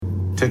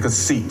Take a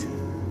seat,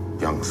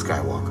 young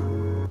Skywalker.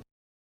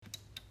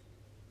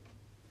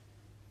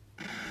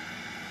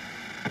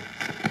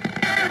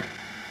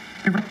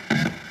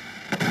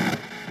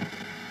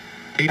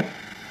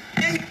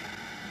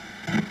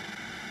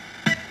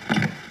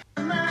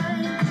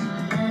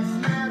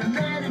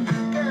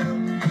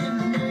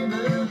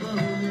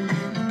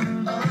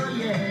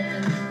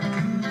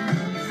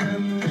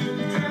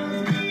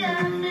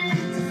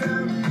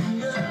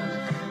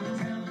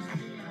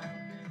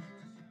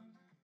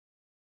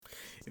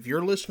 If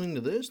you're listening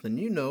to this, then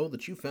you know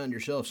that you found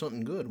yourself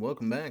something good.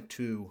 Welcome back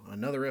to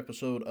another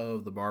episode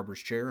of The Barber's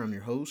Chair. I'm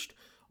your host,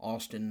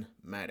 Austin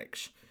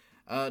Maddox.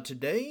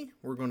 Today,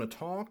 we're going to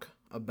talk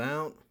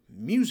about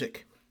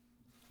music.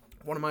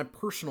 One of my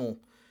personal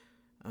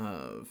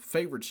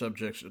favorite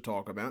subjects to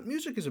talk about.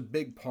 Music is a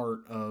big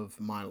part of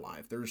my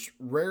life. There's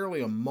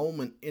rarely a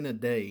moment in a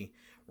day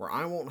where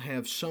I won't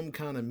have some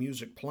kind of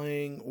music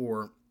playing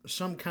or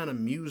some kind of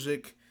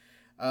music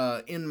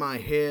in my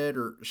head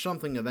or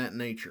something of that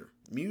nature.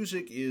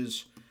 Music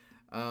is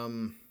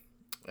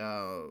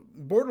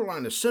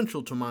borderline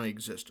essential to my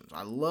existence.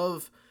 I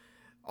love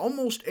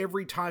almost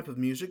every type of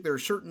music. There are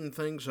certain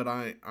things that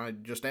I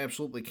just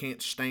absolutely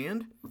can't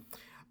stand.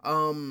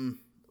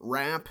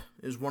 Rap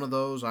is one of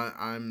those.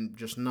 I'm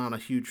just not a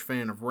huge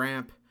fan of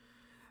rap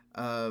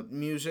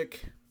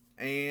music.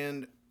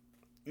 And,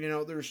 you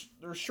know, there's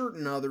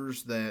certain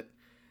others that,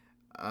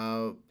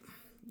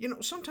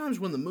 sometimes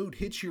when the mood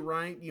hits you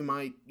right, you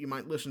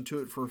might listen to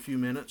it for a few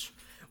minutes.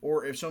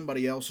 Or if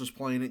somebody else is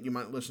playing it, you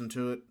might listen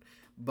to it.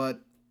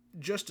 But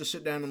just to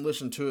sit down and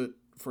listen to it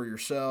for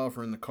yourself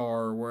or in the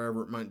car or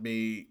wherever it might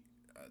be,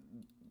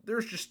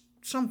 there's just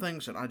some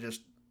things that I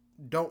just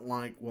don't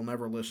like, will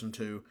never listen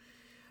to.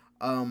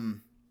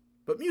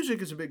 But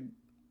music is a big,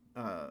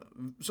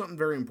 something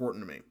very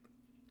important to me.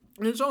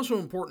 And it's also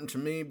important to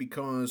me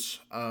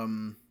because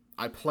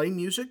I play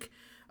music.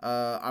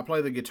 I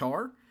play the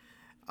guitar.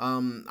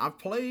 I've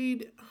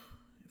played,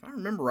 if I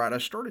remember right, I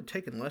started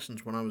taking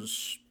lessons when I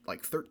was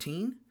like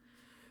 13.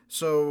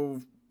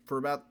 So for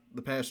about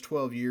the past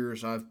 12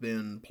 years, I've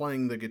been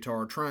playing the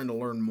guitar, trying to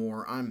learn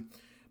more. I'm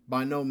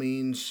by no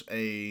means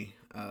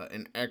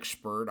an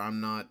expert.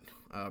 I'm not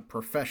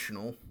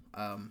professional,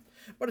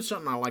 but it's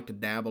something I like to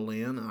dabble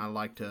in, and I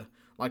like to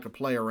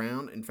play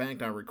around. In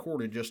fact, I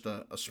recorded just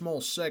a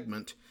small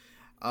segment.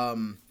 I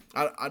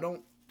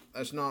don't.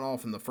 That's not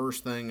often the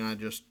first thing I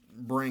just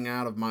bring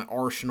out of my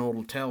arsenal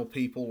to tell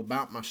people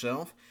about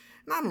myself.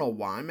 And I don't know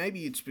why.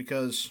 Maybe it's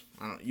because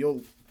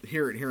you'll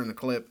hear it here in the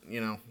clip.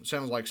 You know, it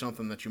sounds like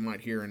something that you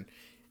might hear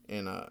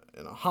in a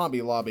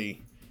Hobby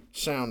Lobby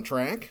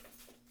soundtrack.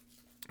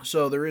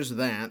 So there is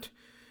that.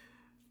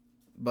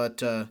 But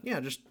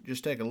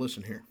just take a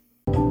listen here.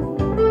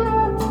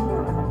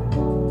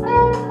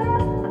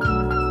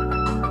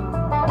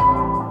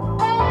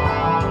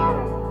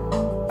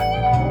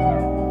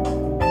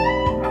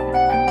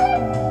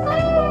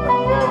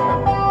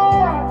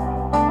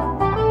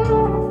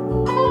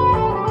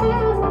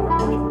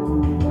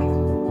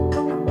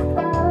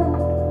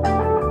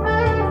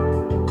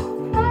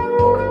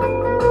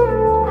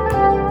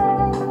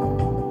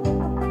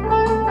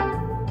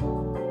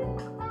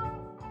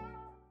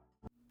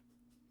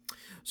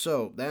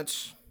 So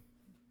that's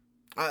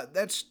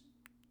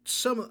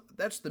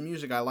the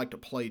music I like to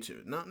play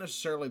to. Not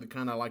necessarily the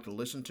kind I like to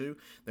listen to.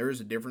 There is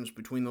a difference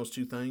between those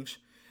two things.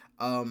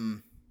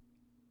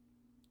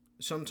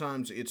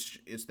 Sometimes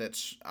it's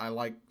that I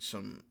like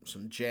some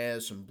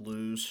jazz, some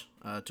blues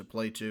to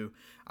play to.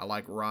 I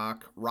like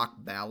rock. Rock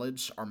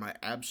ballads are my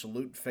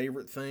absolute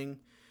favorite thing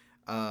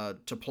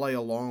to play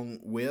along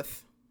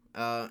with,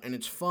 and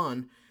it's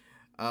fun.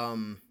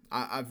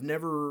 I've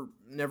never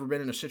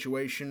been in a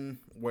situation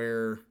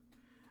where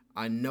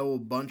I know a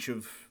bunch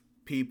of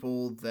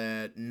people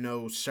that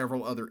know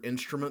several other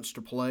instruments to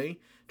play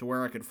to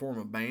where I could form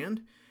a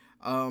band.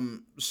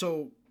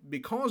 So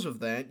because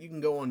of that, you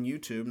can go on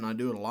YouTube, and I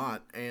do it a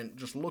lot, and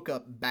just look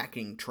up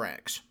backing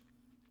tracks.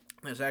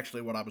 That's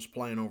actually what I was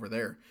playing over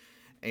there.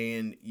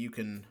 And you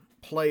can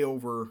play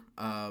over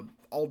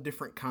all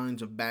different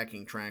kinds of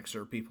backing tracks.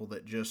 There are people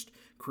that just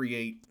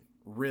create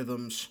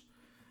rhythms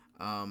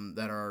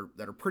that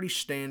are pretty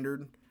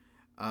standard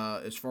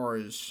as far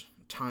as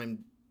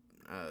time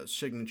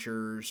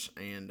signatures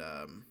and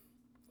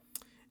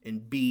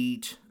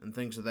beat and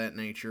things of that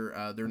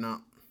nature. They're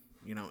not,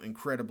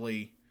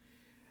 incredibly.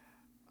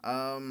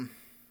 I'm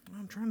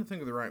trying to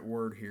think of the right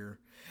word here.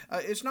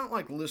 It's not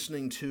like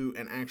listening to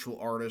an actual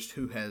artist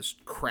who has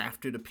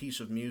crafted a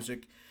piece of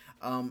music,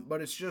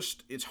 but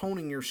it's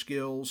honing your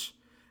skills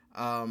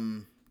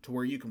to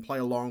where you can play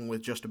along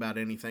with just about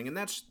anything. And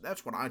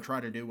that's what I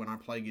try to do when I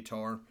play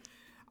guitar.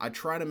 I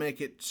try to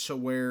make it so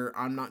where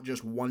I'm not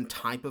just one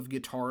type of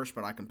guitarist,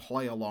 but I can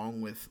play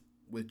along with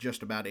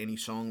just about any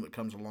song that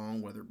comes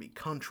along, whether it be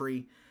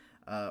country,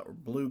 or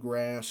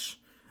bluegrass,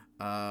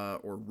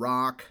 or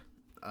rock.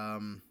 I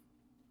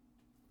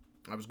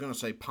was going to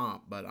say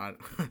pop, but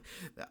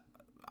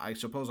I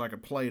suppose I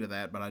could play to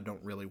that, but I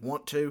don't really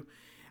want to.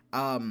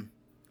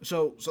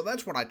 So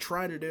that's what I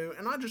try to do,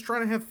 and I just try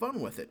to have fun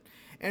with it.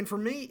 And for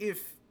me,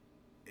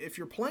 if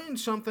you're playing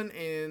something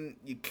and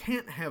you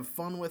can't have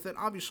fun with it,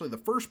 obviously the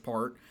first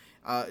part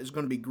is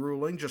going to be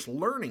grueling, just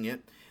learning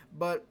it.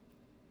 But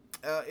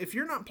if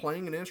you're not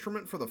playing an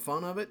instrument for the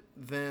fun of it,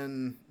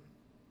 then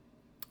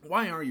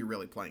why are you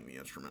really playing the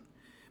instrument?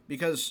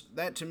 Because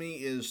that to me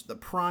is the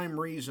prime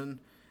reason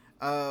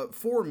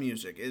for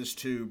music, is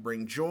to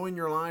bring joy in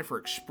your life or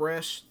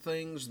express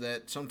things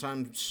that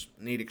sometimes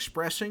need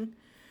expressing.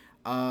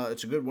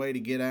 It's a good way to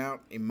get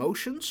out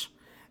emotions.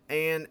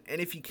 And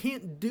if you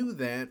can't do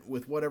that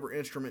with whatever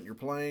instrument you're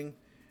playing,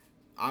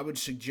 I would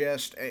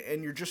suggest,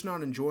 and you're just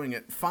not enjoying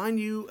it, find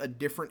you a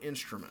different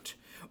instrument.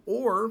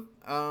 Or,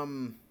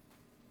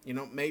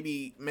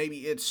 maybe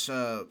it's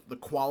the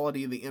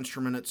quality of the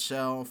instrument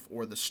itself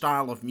or the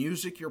style of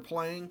music you're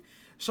playing,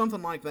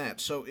 something like that.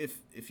 So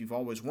if you've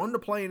always wanted to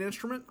play an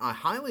instrument, I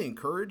highly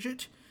encourage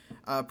it,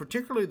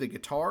 particularly the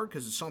guitar,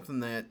 because it's something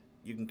that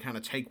you can kind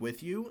of take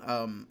with you.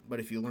 But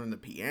if you learn the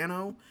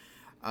piano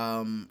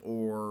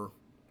or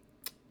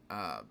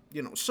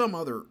some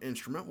other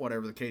instrument,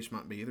 whatever the case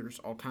might be, there's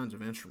all kinds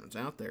of instruments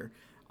out there.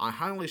 I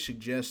highly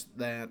suggest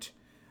that.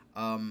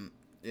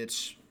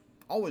 It's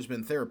always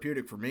been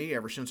therapeutic for me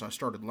ever since I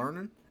started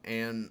learning.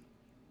 And,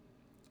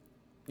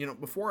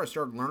 before I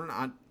started learning,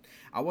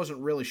 I wasn't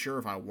really sure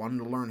if I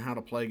wanted to learn how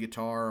to play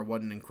guitar. I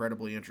wasn't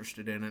incredibly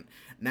interested in it.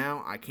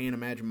 Now I can't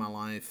imagine my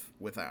life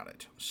without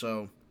it.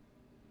 So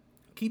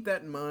keep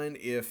that in mind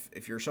if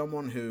you're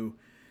someone who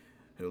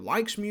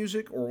likes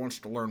music or wants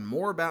to learn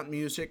more about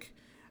music.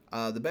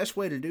 The best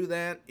way to do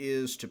that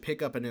is to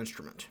pick up an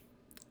instrument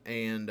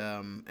and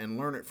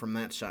learn it from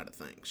that side of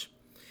things.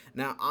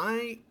 Now,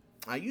 I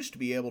used to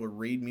be able to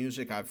read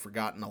music. I've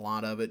forgotten a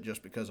lot of it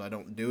just because I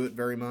don't do it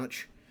very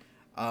much.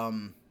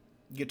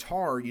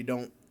 Guitar, you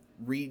don't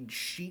read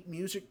sheet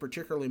music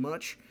particularly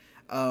much.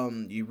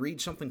 You read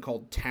something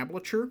called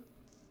tablature.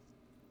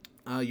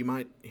 You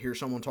might hear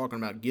someone talking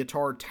about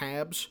guitar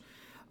tabs,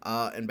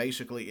 and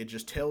basically it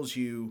just tells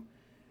you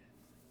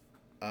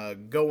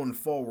going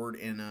forward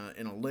in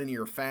a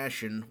linear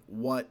fashion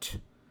what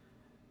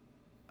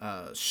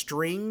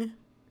string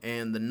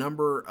and the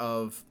number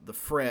of the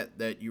fret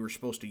that you were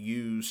supposed to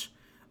use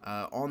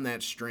on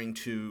that string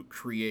to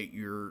create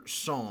your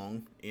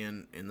song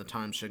in the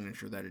time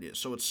signature that it is.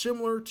 So it's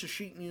similar to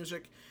sheet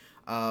music,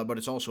 but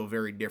it's also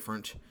very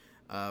different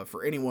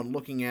for anyone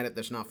looking at it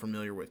that's not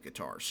familiar with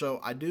guitar. So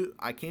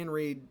I can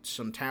read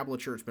some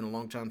tablature. It's been a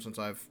long time since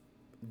I've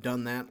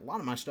done that. A lot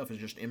of my stuff is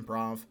just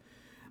improv.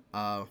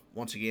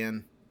 Once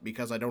again,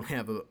 because I don't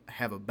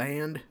have a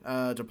band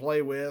to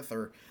play with,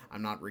 or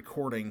I'm not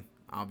recording,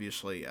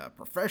 obviously,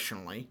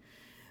 professionally.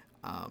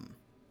 I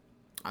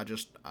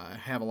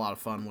have a lot of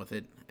fun with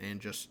it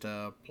and just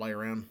play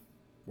around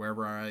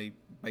wherever I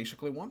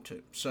basically want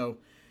to. So,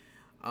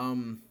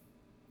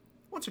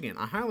 once again,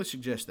 I highly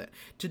suggest that.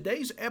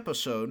 Today's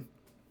episode,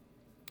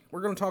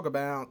 we're going to talk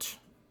about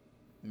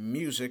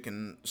music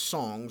and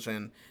songs,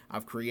 and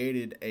I've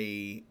created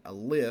a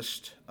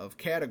list of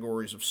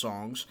categories of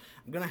songs.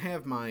 I'm going to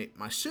have my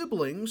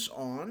siblings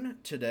on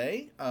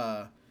today,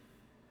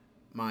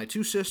 my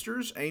two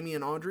sisters, Aimee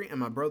and Audrey, and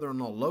my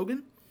brother-in-law,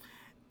 Logan,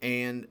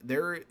 and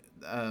there's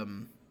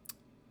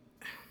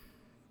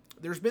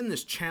been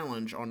this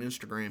challenge on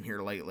Instagram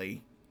here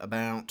lately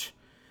about,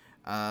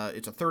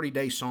 it's a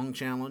 30-day song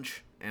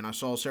challenge, and I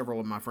saw several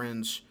of my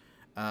friends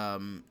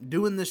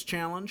doing this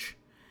challenge,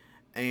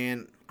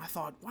 and I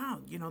thought, wow,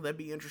 that'd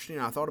be interesting.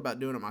 I thought about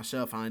doing it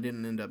myself, and I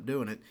didn't end up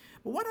doing it.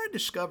 But what I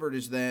discovered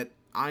is that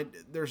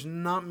there's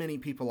not many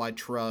people I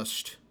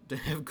trust to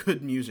have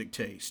good music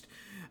taste.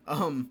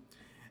 And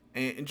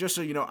just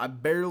so you know, I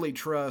barely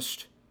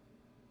trust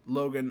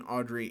Logan,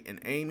 Audrey, and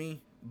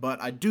Aimee,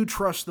 but I do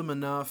trust them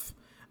enough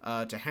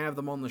to have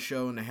them on the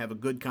show and to have a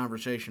good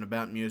conversation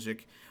about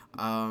music.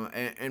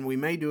 And we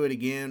may do it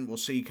again. We'll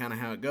see kind of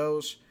how it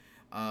goes.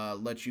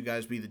 Let you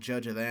guys be the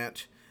judge of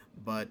that.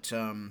 But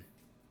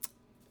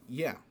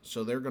yeah,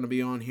 so they're going to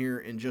be on here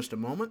in just a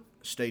moment.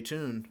 Stay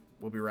tuned.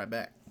 We'll be right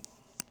back.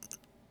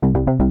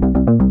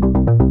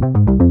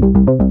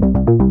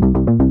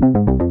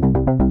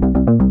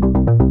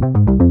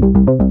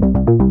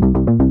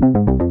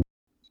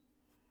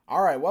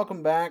 All right,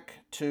 welcome back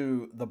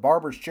to the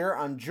Barber's Chair.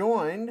 I'm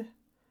joined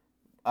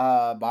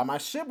by my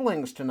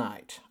siblings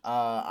tonight.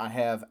 I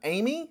have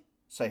Aimee.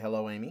 Say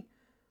hello, Aimee.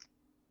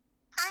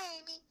 Hi,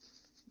 Aimee.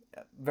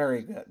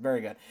 Very good, very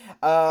good.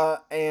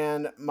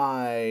 And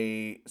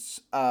my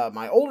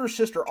older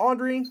sister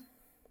Audrey.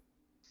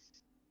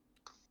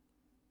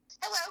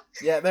 Hello.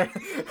 Yeah, there.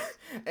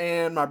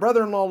 And my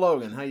brother-in-law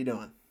Logan. How you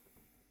doing?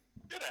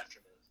 Good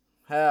afternoon.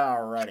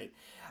 Alrighty.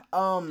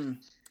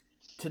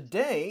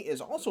 Today is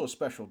also a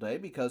special day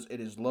because it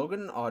is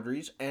Logan and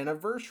Audrey's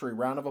anniversary.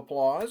 Round of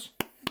applause.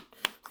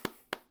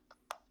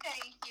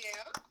 Thank you.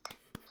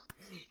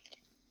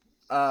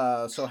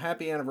 So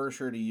happy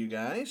anniversary to you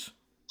guys.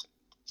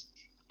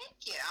 Thank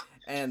you.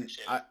 And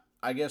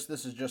I guess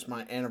this is just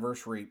my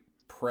anniversary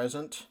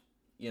present.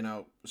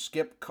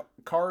 Skip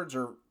cards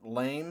are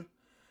lame.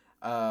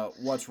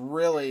 What's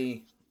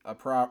really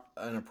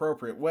an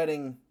appropriate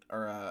wedding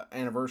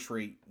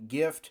anniversary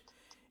gift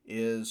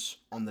is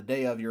on the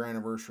day of your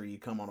anniversary, you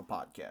come on a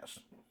podcast.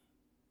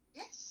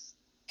 Yes.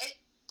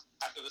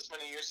 After this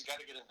many years, you got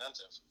to get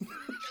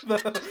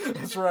inventive.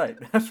 That's right.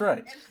 That's right.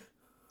 And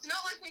it's not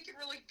like we could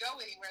really go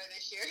anywhere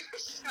this year.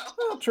 So.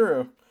 Well,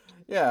 true.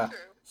 Yeah. True.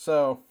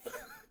 So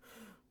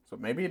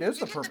maybe it is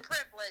You the get the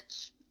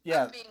privilege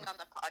of being on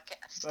the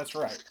podcast. That's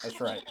right. That's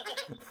right.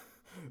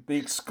 The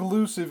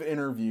exclusive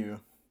interview.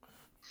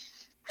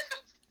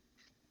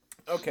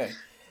 Okay.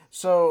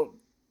 So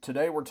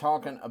today we're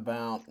talking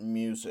about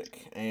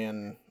music,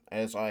 and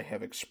as I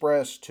have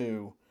expressed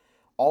to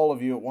all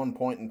of you at one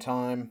point in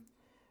time,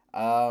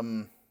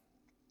 I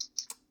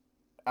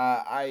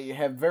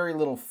have very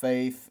little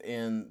faith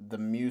in the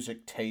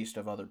music taste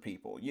of other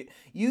people.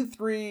 You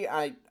three,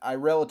 I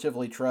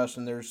relatively trust,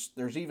 and there's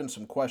even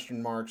some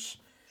question marks,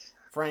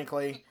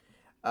 frankly.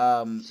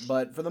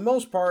 But for the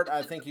most part,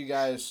 I think you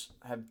guys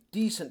have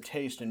decent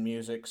taste in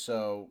music,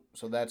 so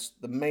that's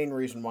the main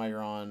reason why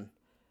you're on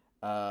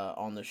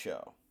the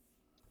show.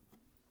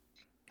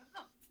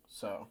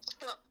 So.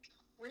 Well,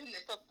 we're in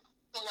the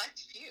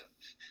select few.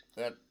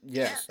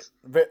 Yes,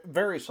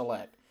 very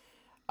select.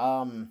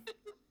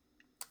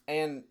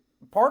 And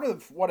part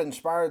of what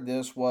inspired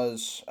this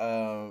was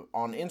on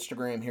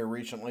Instagram here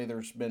recently.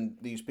 There's been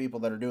these people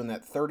that are doing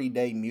that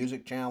 30-day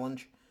music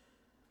challenge.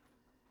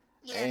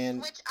 Yes,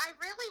 which I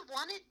really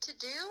wanted to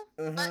do,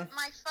 but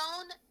my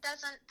phone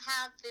doesn't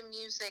have the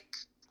music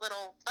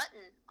little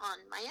button on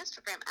my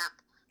Instagram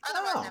app.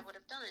 Otherwise, I would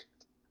have done it.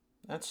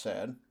 That's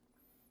sad.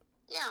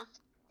 Yeah,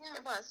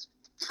 it was.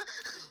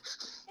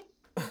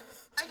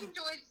 I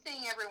enjoyed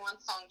seeing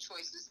everyone's song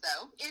choices,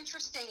 though.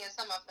 Interesting as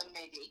some of them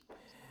may be.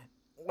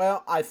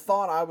 Well, I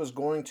thought I was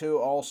going to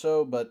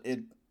also, but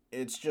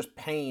it's just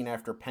pain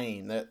after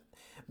pain. That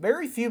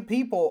very few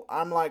people,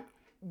 I'm like,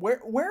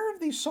 where have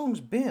these songs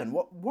been?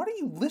 What are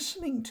you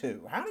listening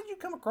to? How did you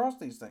come across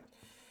these things?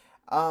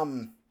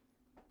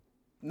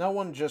 No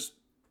one just,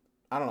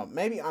 I don't know,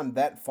 maybe I'm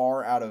that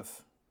far out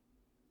of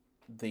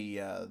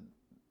the,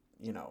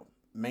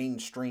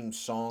 mainstream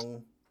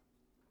song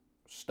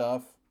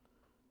stuff.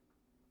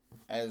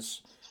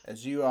 As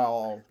you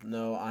all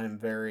know, I'm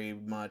very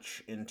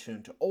much in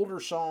tune to older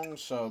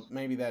songs, so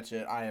maybe that's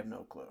it. I have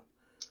no clue.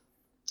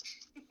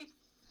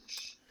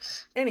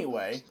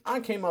 Anyway, I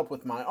came up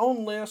with my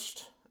own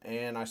list,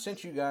 and I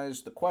sent you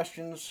guys the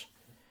questions,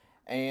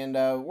 and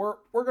we're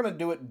going to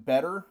do it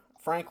better,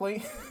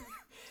 frankly.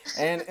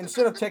 And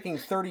instead of taking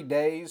 30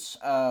 days,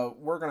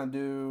 we're going to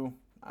do,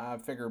 I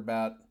figure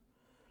about,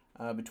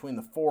 between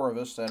the four of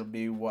us, that'll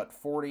be,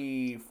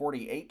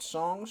 48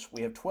 songs?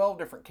 We have 12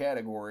 different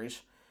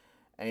categories,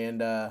 and,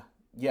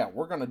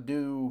 we're going to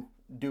do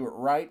it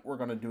right. We're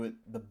going to do it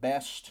the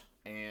best,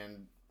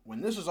 and when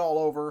this is all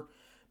over,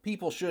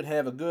 people should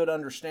have a good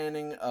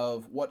understanding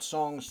of what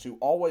songs to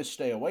always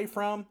stay away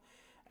from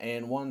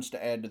and ones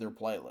to add to their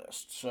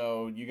playlist.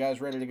 So, you guys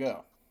ready to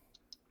go?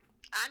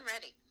 I'm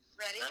ready.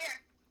 Ready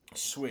here.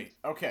 Sweet.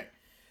 Okay.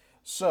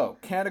 So,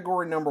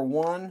 category number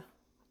 1,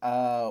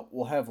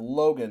 we'll have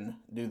Logan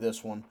do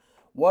this one.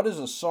 What is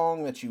a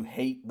song that you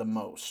hate the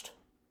most?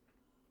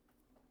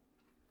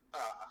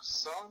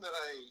 Song that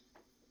I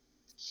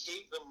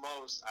hate the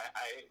most,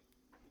 I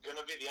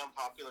gonna be the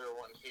unpopular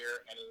one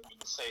here, and I'm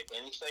gonna say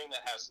anything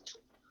that has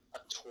a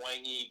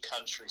twangy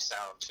country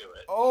sound to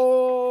it.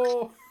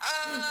 Oh!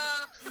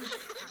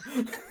 Can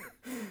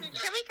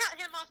we cut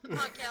him off the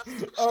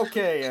podcast?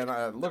 Okay, and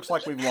looks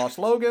like we've lost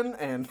Logan,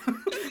 and...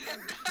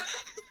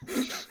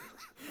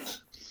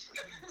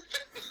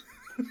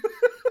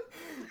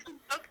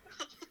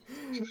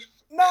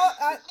 No,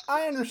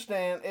 I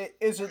understand.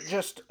 Is it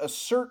just a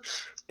certain...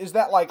 Is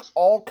that like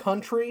all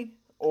country,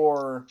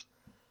 or...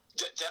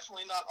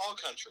 Definitely not all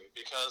country,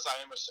 because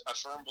I am a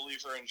firm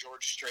believer in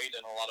George Strait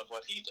and a lot of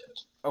what he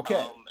did. Okay.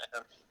 And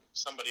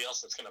somebody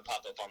else that's going to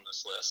pop up on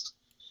this list.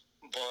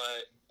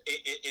 But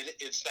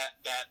it's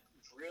that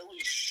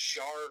really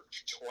sharp,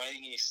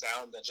 twangy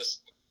sound that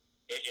just,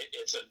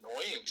 it's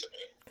annoying to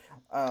me.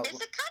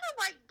 Is it kind of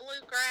like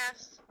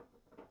bluegrass?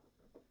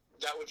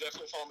 That would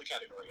definitely fall in the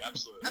category,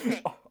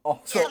 absolutely.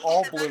 Okay. So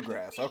all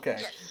bluegrass, okay.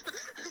 Yes.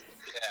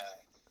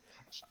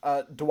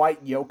 Yeah.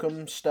 Dwight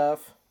Yoakam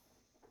stuff?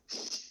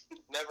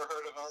 Never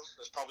heard of him.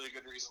 There's probably a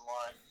good reason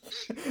why.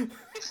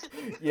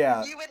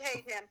 Yeah. You would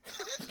hate him.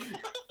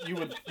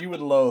 You would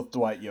loathe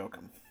Dwight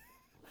Yoakam.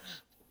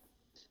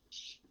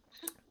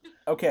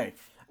 Okay.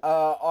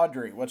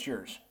 Audrey, what's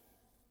yours?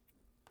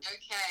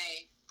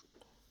 Okay.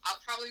 I'll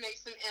probably make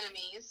some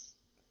enemies.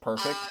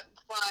 Perfect.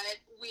 But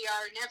We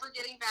Are Never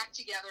Getting Back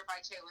Together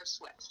by Taylor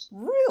Swift.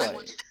 Really? I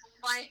want to pull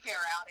my hair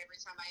out every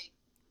time I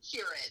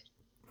hear it.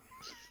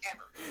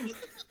 Ever.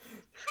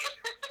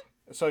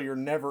 So you're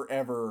never,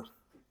 ever...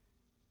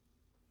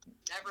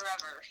 Never,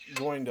 ever.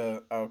 Going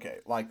to... Okay,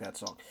 like that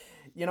song.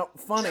 You know,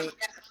 funny,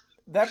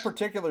 that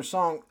particular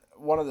song,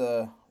 one of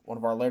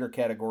our later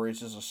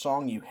categories is a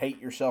song you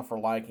hate yourself for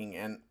liking,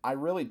 and I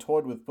really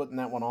toyed with putting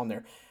that one on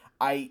there.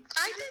 I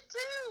did too!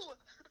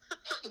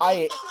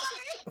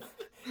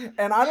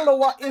 And I don't know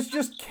why, it's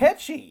just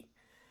catchy.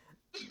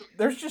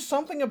 There's just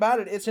something about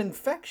it. It's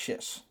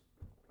infectious.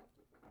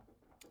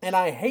 And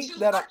I hate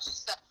that much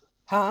so.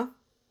 Huh?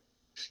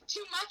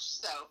 Too much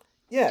so.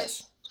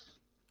 Yes.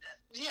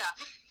 Yeah.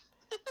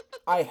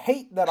 I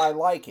hate that I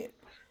like it.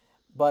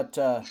 But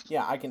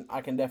yeah, I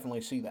can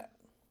definitely see that.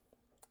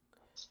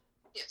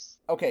 Yes.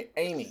 Okay,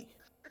 Aimee.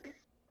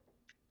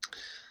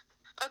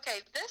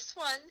 Okay, this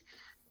one,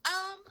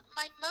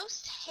 my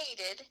most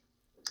hated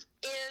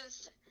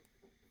is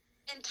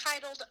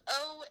entitled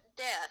 "Oh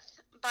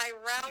Death" by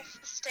Ralph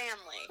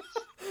Stanley.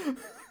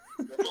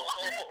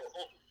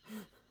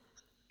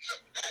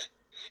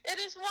 It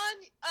is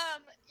one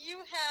you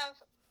have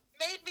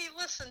made me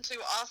listen to,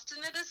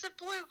 Austin. It is a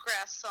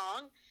bluegrass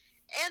song,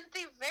 and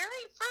the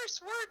very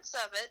first words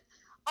of it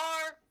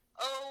are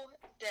 "Oh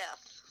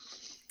Death."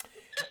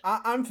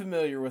 I'm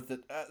familiar with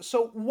it.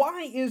 So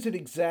why is it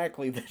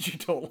exactly that you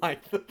don't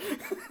like it?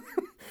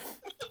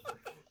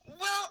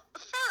 Well,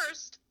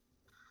 first,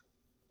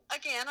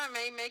 again, I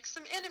may make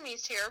some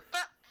enemies here,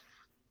 but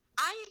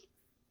I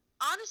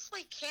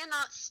honestly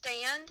cannot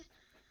stand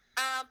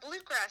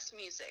bluegrass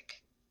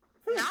music.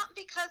 Not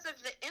because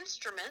of the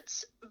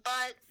instruments,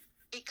 but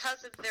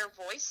because of their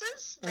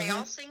voices. They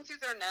all sing through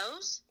their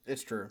nose.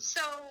 It's true.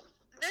 So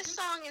this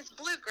song is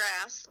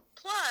bluegrass,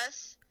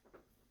 plus,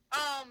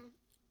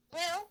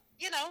 well,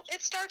 you know,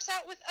 it starts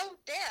out with "Oh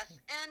Death,"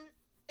 and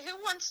who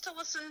wants to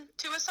listen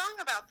to a song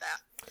about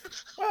that?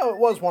 Well, it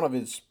was one of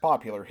his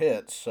popular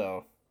hits,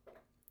 so.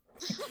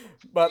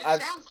 But I.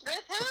 With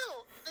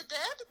who? The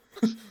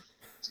dead?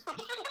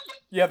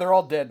 Yeah, they're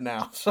all dead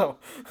now. So.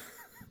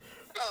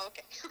 Oh,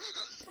 okay.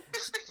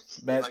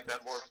 We like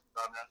that morbid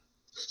genre.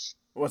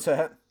 What's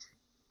that?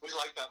 We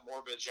like that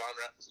morbid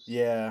genre.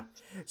 Yeah.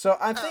 So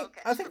I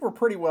think we're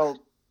pretty well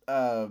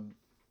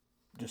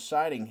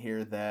deciding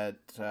here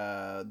that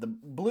the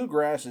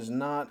bluegrass is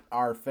not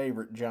our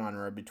favorite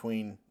genre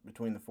between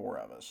the four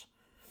of us.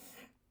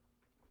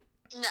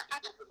 No.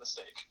 That's a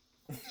mistake.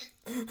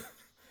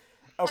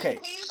 Okay.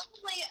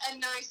 Occasionally a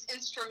nice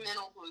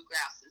instrumental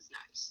bluegrass is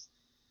nice.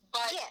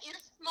 But in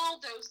small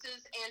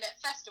doses and at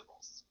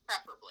festivals,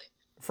 preferably.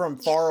 From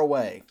far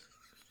away.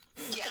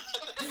 Yes.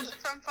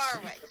 From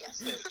far away,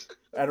 yes.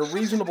 At a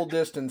reasonable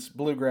distance,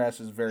 bluegrass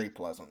is very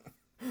pleasant.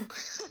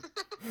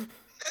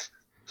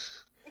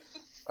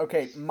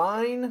 Okay,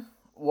 mine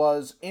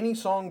was any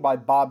song by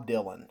Bob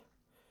Dylan.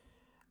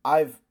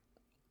 I've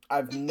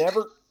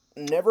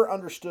never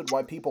understood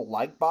why people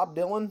like Bob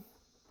Dylan.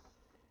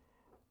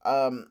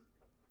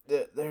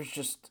 There's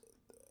just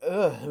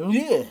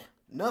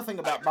nothing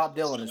about Bob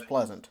Dylan is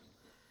pleasant.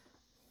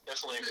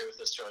 Definitely agree with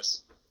this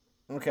choice.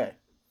 Okay.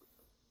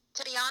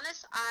 To be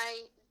honest,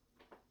 I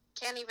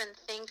can't even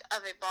think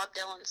of a Bob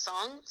Dylan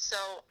song,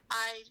 so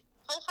I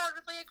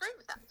wholeheartedly agree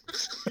with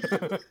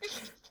that.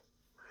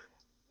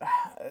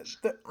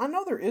 I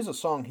know there is a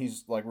song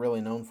he's like really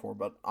known for,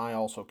 but I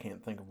also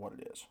can't think of what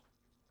it is.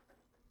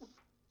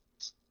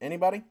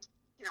 Anybody?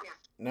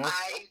 No. No?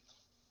 I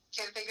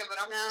can't think of it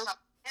off the top.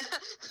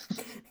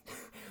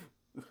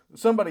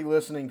 Somebody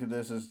listening to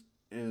this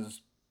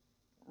is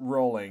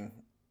rolling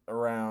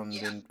around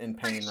in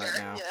pain right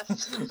now.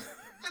 Yes.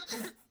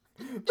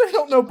 They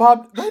don't know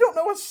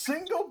a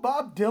single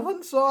Bob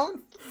Dylan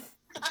song?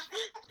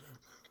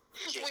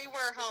 We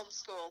were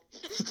homeschooled.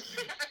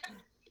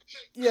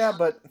 Yeah,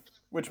 but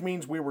which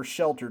means we were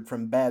sheltered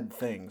from bad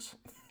things,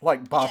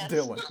 like Bob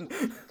Dylan.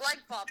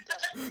 Like Bob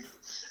Dylan.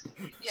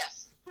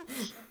 Yes.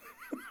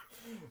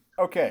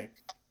 Okay,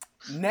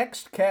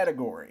 next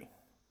category.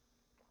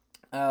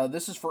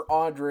 This is for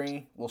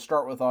Audrey. We'll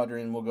start with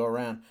Audrey and we'll go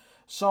around.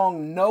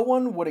 Song no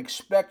one would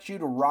expect you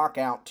to rock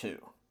out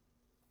to.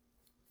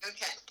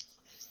 Okay.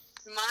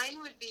 Mine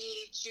would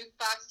be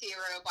Jukebox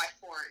Hero by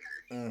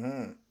Foreigner.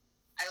 Mm-hmm.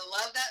 I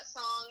love that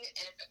song,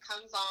 and if it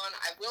comes on,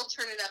 I will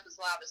turn it up as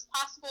loud as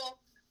possible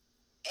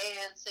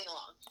and sing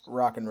along.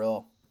 Rock and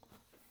roll.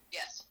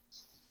 Yes.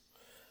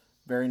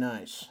 Very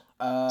nice.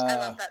 I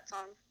love that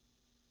song.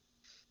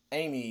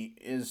 Aimee,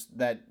 is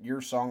that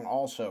your song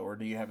also, or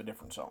do you have a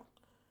different song?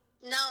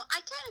 No,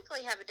 I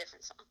technically have a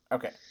different song.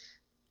 Okay.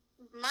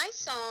 My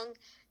song,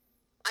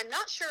 I'm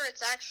not sure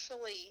it's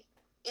actually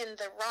in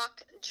the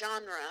rock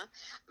genre,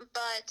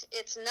 but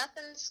it's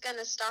 "Nothing's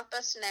Gonna Stop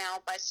Us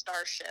Now" by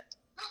Starship.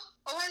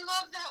 Oh, I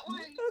love that one.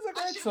 That's a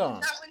great I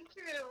song. that one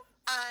too.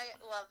 I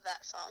love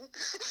that song.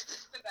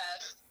 It's the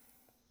best.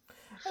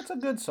 That's a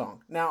good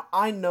song. Now,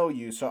 I know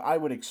you, so I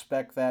would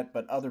expect that,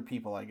 but other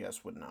people, I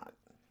guess, would not.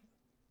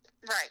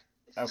 Right.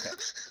 Okay.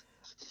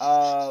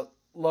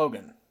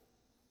 Logan.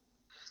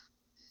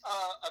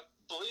 I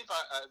believe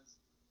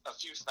a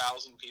few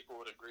thousand people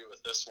would agree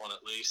with this one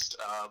at least.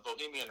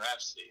 Bohemian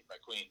Rhapsody by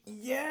Queen.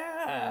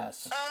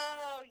 Yes.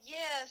 Oh,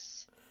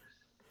 yes.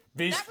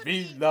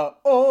 Viva,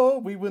 oh,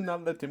 we will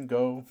not let him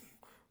go.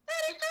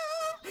 Let it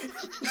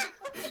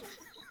go.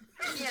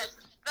 Yes,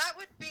 that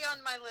would be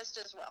on my list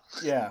as well.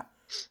 Yeah.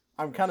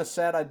 I'm kind of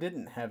sad I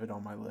didn't have it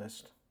on my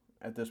list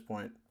at this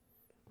point.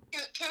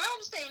 Can I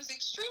just say it was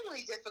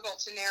extremely difficult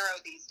to narrow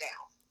these down?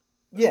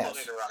 Yes. Still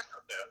need to rock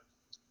out there.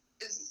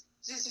 It's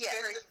just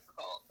very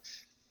difficult.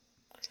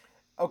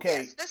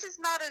 Okay. Yes, this is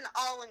not an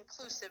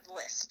all-inclusive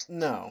list.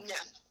 No.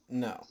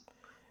 No.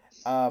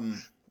 No.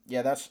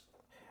 Yeah, that's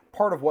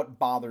part of what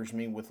bothers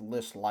me with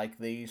lists like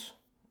these,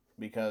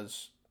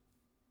 because,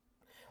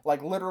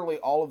 like, literally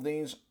all of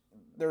these,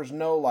 there's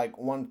no, like,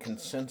 one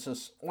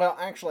consensus. Well,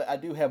 actually, I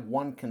do have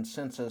one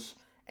consensus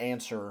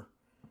answer,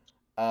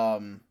 but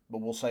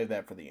we'll save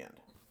that for the end.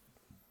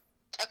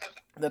 Okay.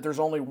 That there's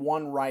only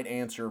one right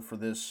answer for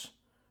this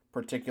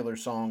particular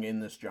song in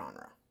this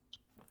genre.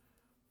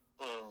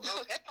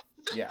 Okay.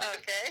 Yeah.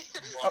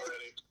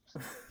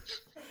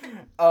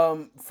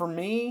 Already. For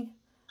me,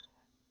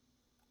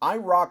 I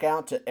rock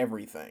out to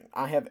everything.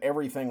 I have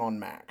everything on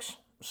max.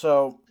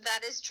 So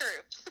That is true.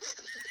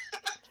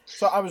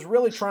 so I was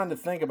really trying to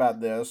think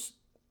about this,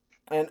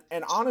 and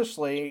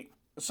honestly,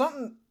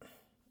 something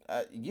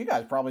you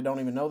guys probably don't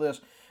even know this.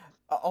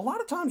 A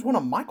lot of times when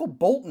a Michael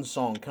Bolton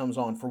song comes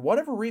on, for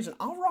whatever reason,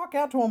 I'll rock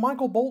out to a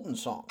Michael Bolton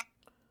song.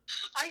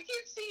 I can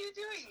see you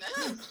doing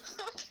that.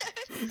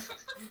 Okay.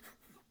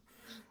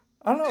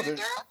 I don't know. There There's,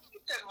 are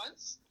some good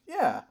ones.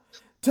 yeah.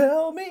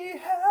 Tell me,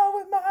 how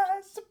am I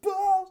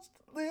supposed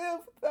to live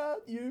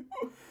without you?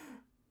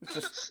 It's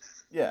just,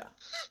 yeah,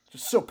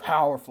 just so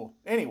powerful.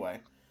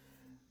 Anyway,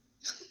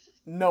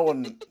 no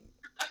one,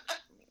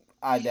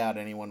 I doubt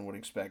anyone would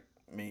expect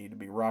me to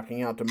be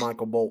rocking out to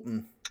Michael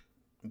Bolton,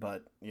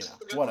 but, you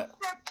know,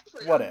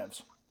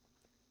 whatevs.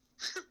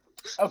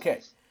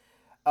 Okay,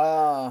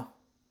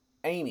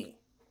 Aimee,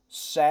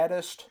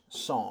 saddest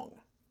song.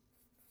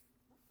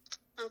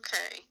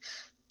 Okay.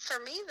 For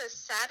me, the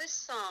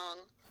saddest song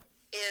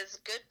is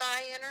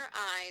Goodbye in Her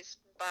Eyes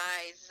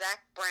by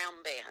Zach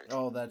Brown Band.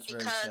 Oh, that's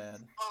very Because-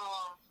 sad.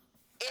 Oh,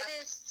 It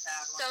is sad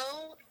one.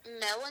 so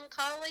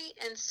melancholy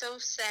and so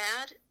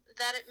sad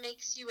that it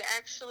makes you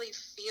actually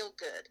feel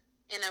good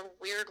in a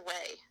weird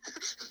way.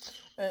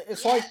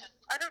 It's Yeah. like,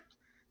 I don't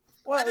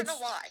well, know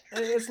why.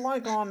 it's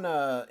like on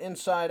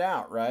Inside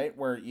Out, right?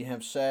 Where you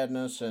have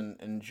sadness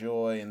and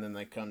joy, and then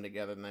they come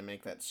together and they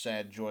make that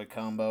sad joy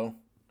combo,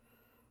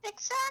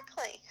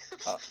 Exactly.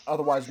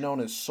 otherwise known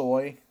as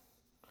soy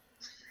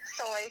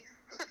Soy.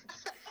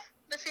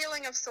 The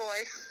feeling of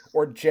soy.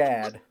 or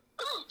jad.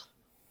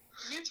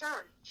 New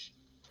term.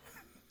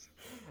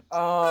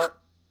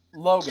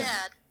 Logan,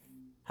 Jad.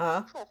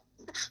 huh? Cool.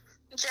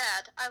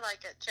 Jad. I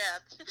like it.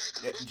 Jad.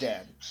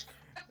 Yeah,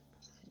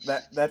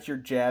 jad. That's your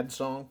jad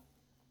song.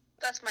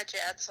 That's my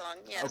Jad song,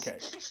 yes. Okay.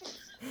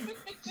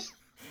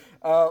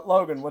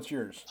 Logan, what's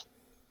yours?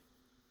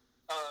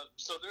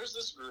 So there's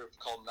this group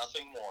called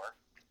Nothing More.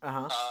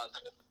 Uh huh.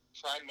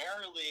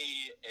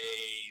 Primarily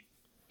a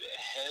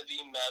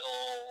heavy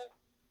metal,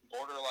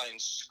 borderline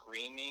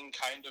screaming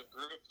kind of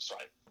group. So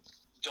I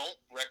don't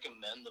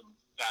recommend the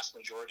vast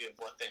majority of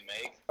what they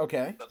make.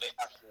 Okay. But they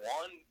have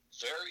one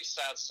very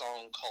sad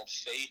song called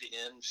Fade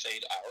In,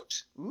 Fade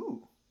Out.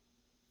 Ooh.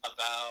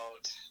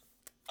 About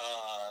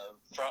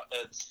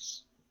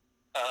it's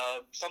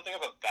something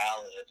of a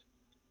ballad,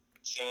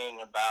 singing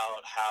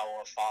about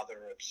how a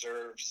father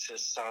observes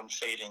his son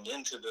fading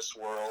into this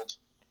world,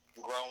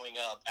 growing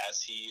up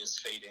as he is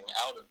fading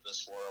out of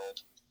this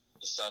world.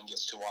 The son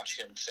gets to watch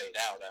him fade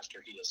out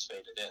after he has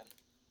faded in.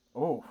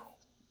 Oh,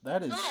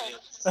 that is Oh,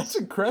 that's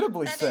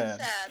incredibly that is sad.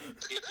 sad.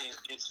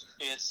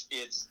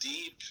 It's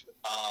deep.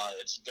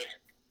 It's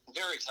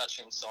very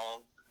touching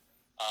song.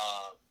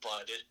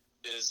 But it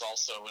is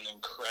also an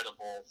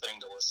incredible thing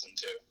to listen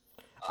to.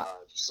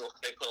 So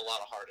they put a lot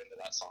of heart into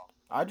that song.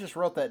 I just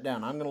wrote that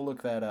down. I'm gonna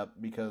look that up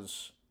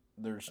because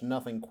there's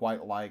nothing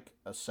quite like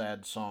a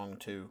sad song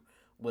to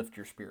lift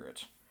your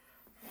spirits.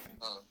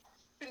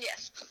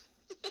 Yes.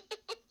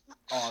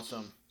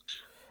 Awesome.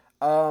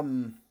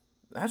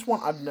 That's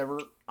one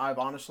I've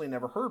honestly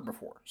never heard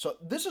before. So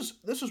this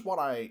is what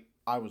I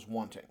was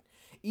wanting.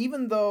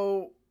 Even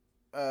though,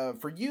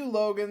 for you,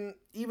 Logan,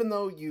 even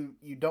though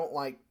you don't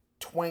like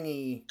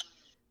twangy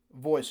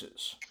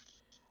voices,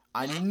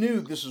 I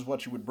knew this is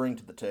what you would bring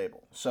to the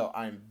table. So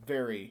I'm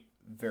very,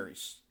 very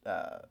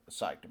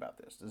psyched about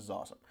this. This is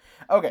awesome.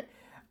 Okay,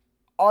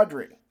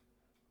 Audrey,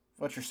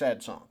 what's your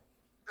sad song?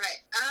 Right.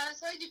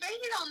 So I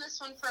debated on this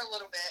one for a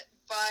little bit,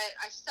 but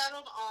I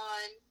settled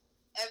on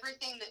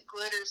Everything That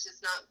Glitters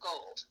Is Not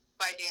Gold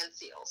by Dan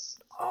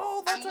Seals.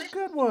 Oh, that's a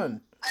good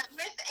one.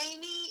 With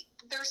Aimee,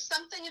 there's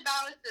something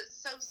about it that's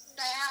so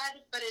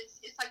sad, but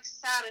it's like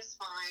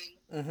satisfying.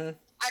 Mm-hmm.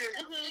 I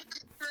don't know.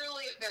 It's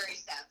truly a very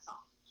sad song.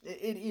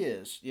 It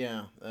is,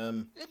 yeah.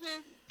 Mm-hmm.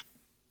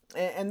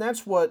 And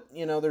that's what,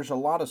 there's a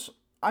lot of...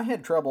 I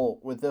had trouble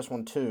with this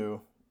one,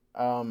 too.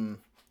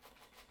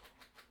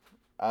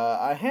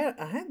 I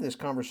had this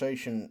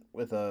conversation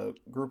with a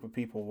group of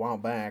people a while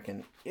back,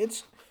 and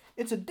it's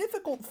a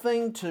difficult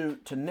thing to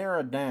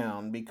narrow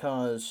down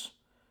because,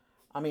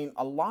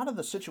 a lot of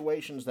the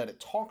situations that it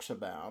talks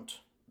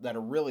about that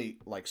are really,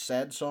 like,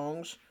 sad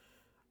songs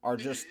are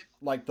just,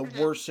 like, the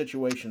worst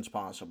situations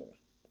possible.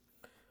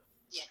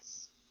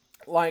 Yes.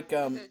 Like,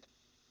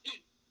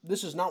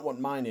 this is not what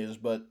mine is,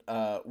 but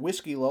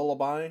Whiskey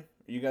Lullaby.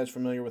 Are you guys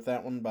familiar with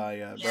that one by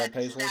Brad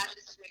Paisley? That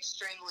is an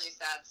extremely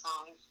sad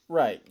song.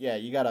 Right, yeah,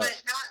 you gotta...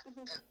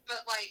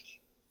 But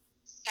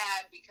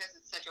sad because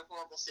it's such a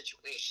horrible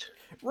situation.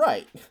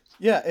 Right.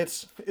 Yeah,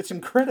 it's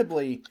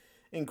incredibly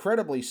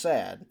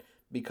sad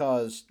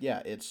because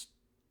it's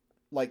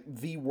like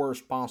the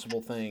worst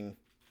possible thing.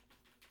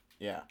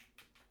 Yeah.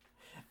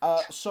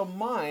 So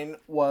mine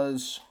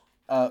was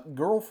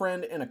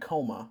Girlfriend in a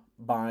Coma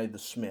by the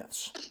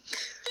Smiths.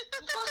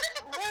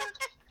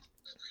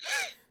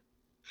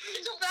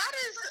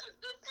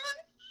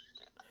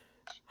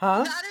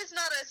 Huh? That is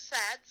not a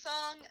sad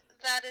song.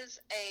 That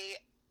is a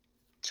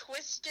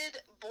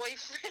twisted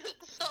boyfriend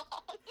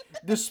song.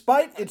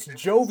 Despite its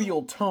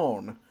jovial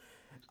tone,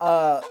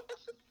 the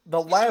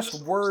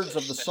last words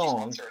of the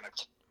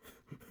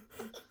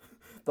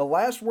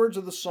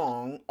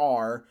song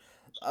are,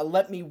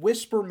 let me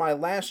whisper my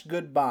last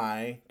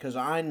goodbye, 'cause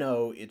I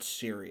know it's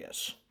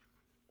serious.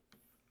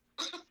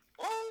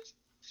 What?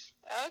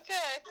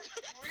 Okay.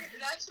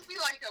 That should be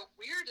like a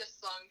weirdest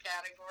song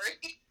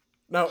category.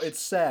 No,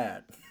 it's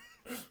sad.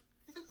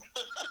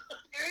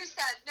 Very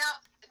sad.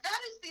 Now,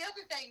 that is the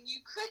other thing.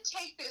 You could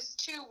take this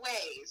two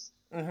ways.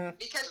 Mm-hmm.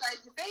 Because I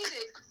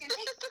debated, in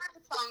this kind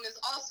of song is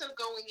also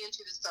going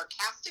into the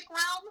sarcastic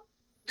realm.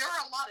 There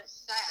are a lot of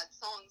sad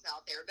songs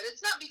out there, but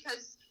it's not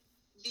because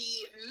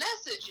the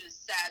message is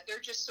sad. They're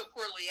just so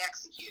poorly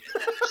executed.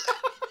 So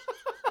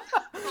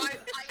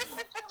I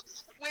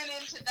went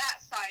into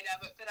that side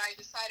of it, but I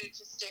decided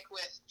to stick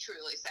with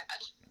truly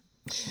sad.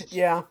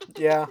 Yeah,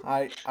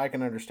 I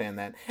can understand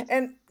that.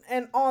 And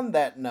on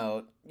that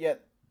note,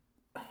 yet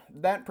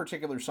that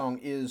particular song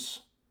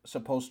is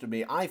supposed to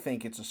be, I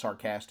think it's a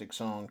sarcastic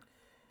song.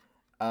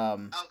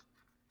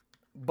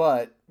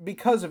 But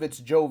because of its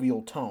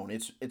jovial tone,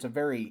 it's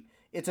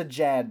a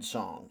jad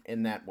song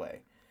in that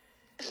way.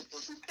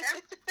 Okay.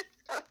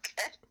 I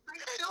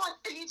feel like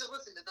I need to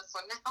listen to this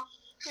one now.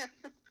 Yeah.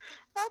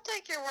 I'll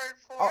take your word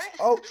for it.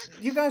 Oh,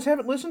 you guys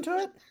haven't listened to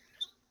it?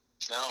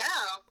 No.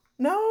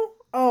 No?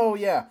 Oh,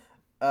 yeah.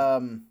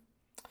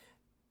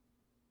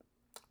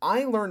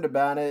 I learned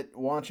about it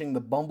watching the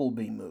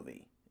Bumblebee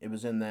movie. It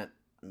was in that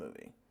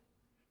movie.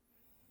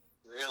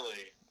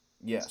 Really?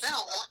 Yes. It's been a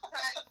long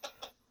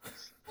time.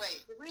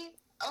 Wait, did we?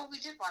 Oh, we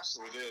did watch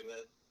that. We did,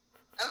 man.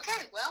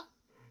 Okay, well,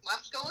 we'll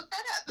have to go look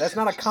that up. That's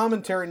not a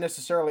commentary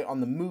necessarily on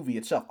the movie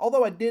itself.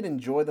 Although I did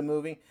enjoy the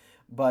movie,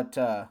 but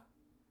it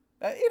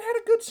had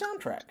a good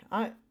soundtrack.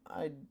 I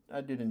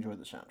did enjoy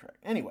the soundtrack.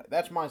 Anyway,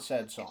 that's my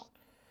sad song.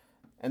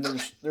 And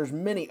there's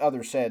many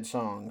other sad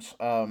songs.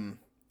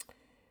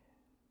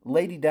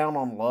 Lady Down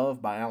on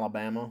Love by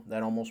Alabama.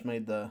 That almost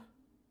made the...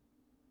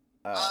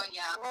 Oh,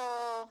 yeah.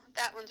 Oh,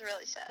 that one's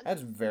really sad.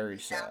 That's very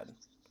sad.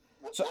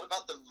 What So-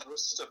 about the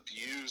most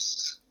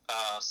abused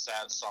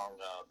sad song,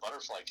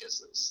 Butterfly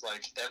Kisses?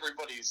 Like,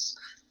 everybody's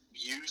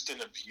used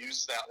and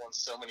abused that one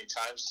so many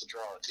times to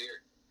draw a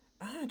tear.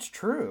 It's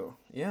true.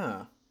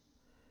 Yeah.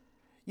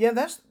 Yeah,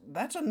 that's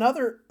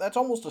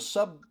almost a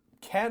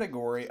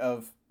subcategory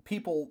of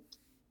people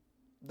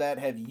that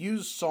have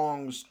used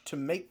songs to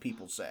make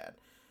people sad.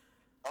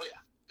 Oh,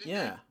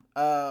 yeah.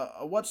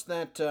 Yeah. What's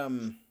that,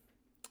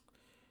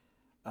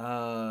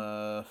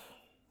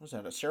 what's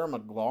that, a Sarah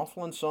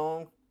McLachlan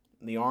song?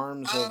 In the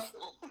Arms of...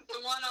 The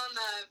one on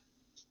the...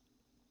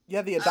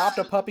 Yeah, the Adopt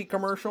a Puppy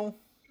commercial?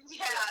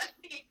 Yeah.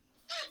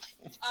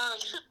 Oh,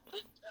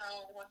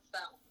 what's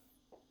that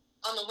one?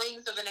 On the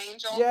Wings of an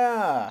Angel?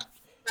 Yeah.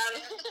 That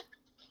is...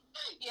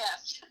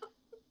 Yes.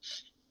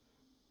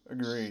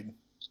 Agreed.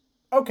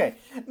 Okay,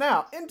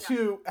 now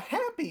into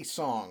happy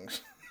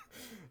songs.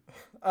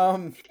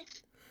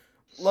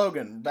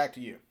 Logan, back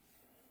to you.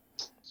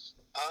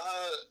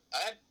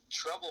 I had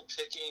trouble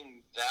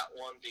picking that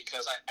one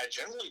because I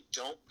generally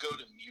don't go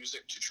to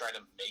music to try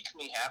to make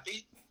me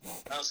happy.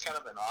 That was kind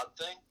of an odd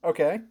thing.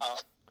 Okay.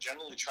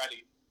 Generally try to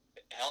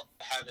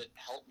have it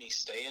help me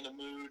stay in a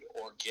mood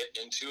or get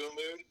into a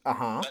mood.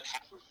 Uh-huh. But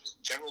happy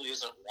generally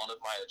isn't one of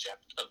my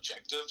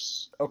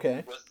objectives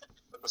Okay. with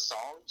the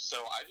song. So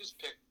I just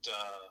picked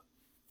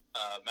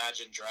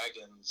Imagine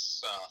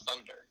Dragons'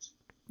 Thunder.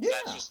 Yeah.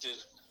 That just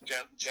is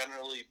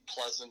generally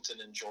pleasant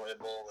and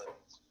enjoyable and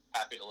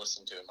happy to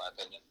listen to, in my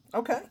opinion.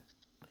 Okay.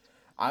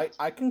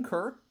 I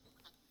concur.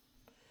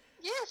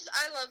 Yes,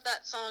 I love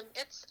that song.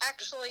 It's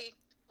actually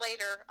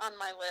later on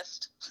my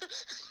list.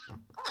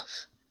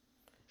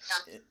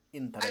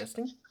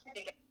 Interesting. I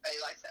think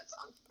everybody likes that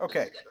song. Okay.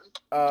 That's a good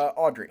one.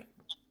 Audrey.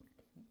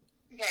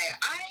 Okay,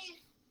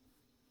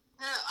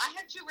 I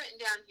have two written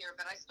down here,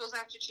 but I suppose I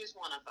have to choose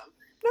one of them.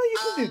 No, you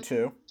can do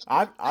two.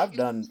 I've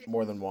done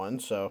more than one,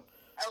 so.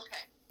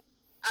 Okay.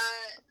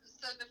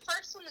 So the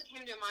first one that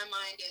came to my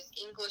mind is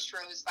English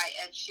Rose by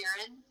Ed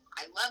Sheeran.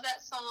 I love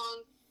that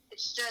song.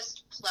 It's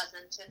just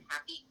pleasant and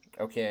happy.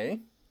 Okay.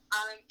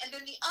 And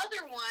then the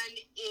other one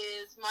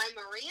is My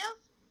Maria.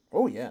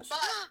 Oh, yes. But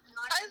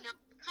not the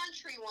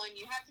country one.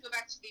 You have to go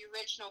back to the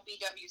original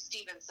B.W.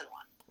 Stevenson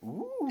one.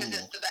 Ooh. Because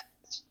it's the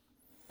best.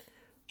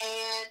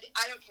 And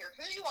I don't care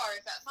who you are.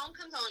 If that song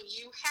comes on,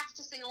 you have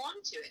to sing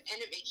along to it.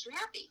 And it makes you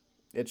happy.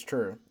 It's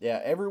true. Yeah,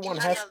 everyone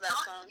I has love that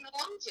song. Sing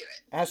along to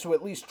it. has to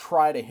at least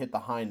try to hit the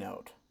high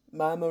note.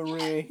 My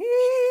Marie.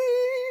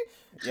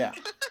 Yeah.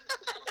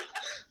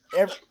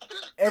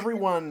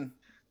 everyone,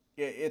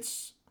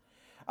 it's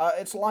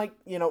like,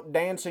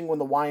 dancing when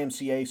the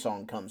YMCA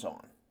song comes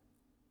on.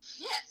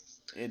 Yes.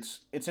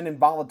 It's an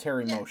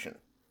involuntary motion.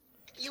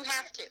 You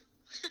have to.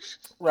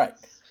 Right.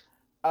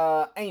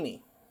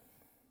 Aimee.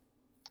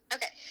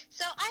 Okay,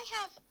 so I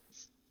have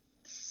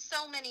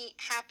so many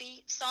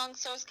happy songs,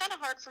 so it's kind of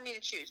hard for me to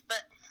choose,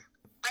 but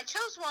I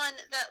chose one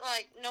that,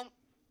 like,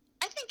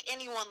 I think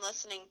anyone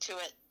listening to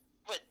it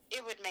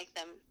would make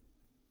them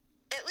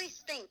at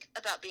least think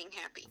about being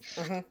happy.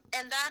 Mm-hmm.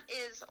 And that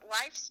is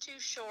Life's Too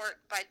Short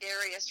by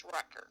Darius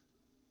Rucker.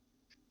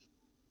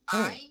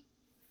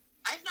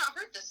 I've not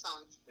heard this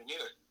song. Me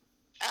neither.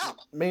 Oh.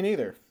 Me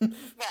neither.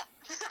 Well.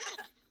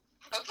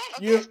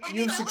 Okay.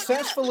 You've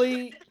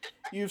successfully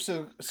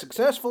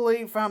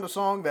found a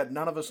song that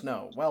none of us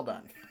know. Well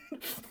done.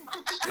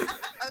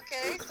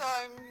 Okay, so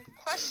I'm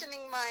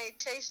questioning my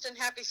taste in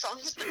happy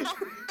songs now.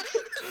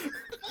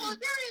 Well,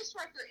 Darius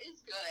Rucker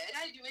is good.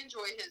 I do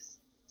enjoy his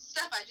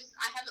stuff.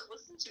 I haven't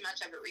listened to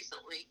much of it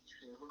recently.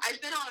 Mm-hmm. I've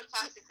been on a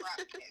classic rock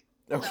kick,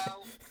 Okay.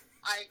 so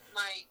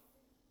my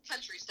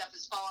country stuff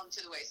has fallen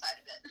to the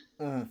wayside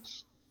a bit.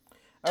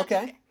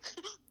 Okay.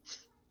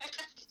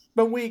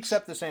 But we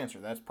accept this answer.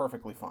 That's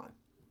perfectly fine.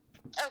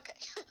 Okay.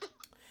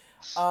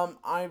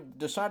 I've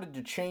decided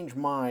to change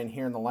mine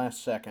here in the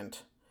last second,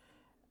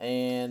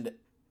 and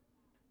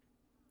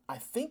I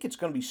think it's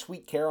going to be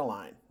Sweet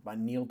Caroline by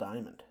Neil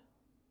Diamond.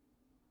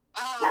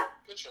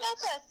 Good choice.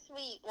 That's a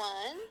sweet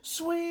one.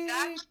 Sweet!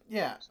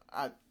 Yeah.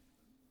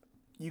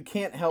 You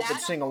can't help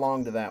but sing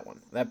along to that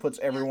one. That puts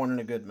everyone in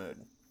a good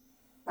mood.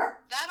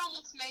 That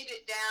almost made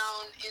it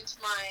down into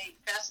my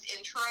best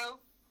intro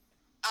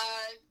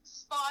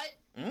spot.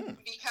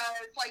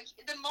 Because, like,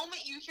 the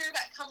moment you hear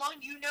that come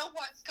on, you know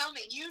what's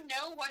coming. You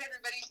know what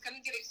everybody's going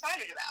to get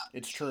excited about.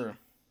 It's true.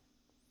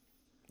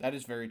 That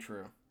is very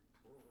true.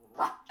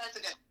 That's a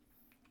good.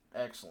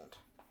 Excellent.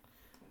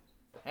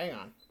 Hang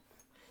on.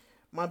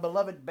 My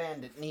beloved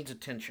bandit needs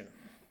attention.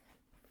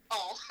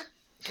 Oh.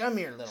 Come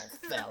here, little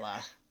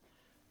fella.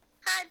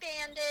 Hi,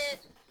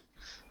 Bandit.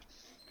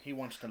 He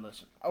wants to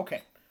listen.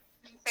 Okay.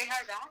 Say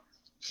hi back.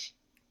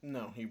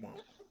 No, he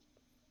won't.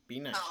 Be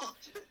nice. Oh.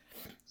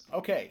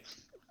 Okay.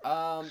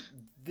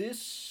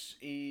 This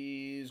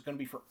is going to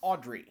be for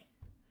Audrey.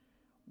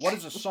 What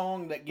is a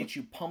song that gets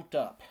you pumped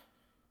up?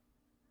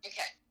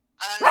 Okay.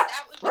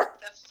 That was The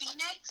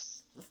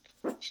Phoenix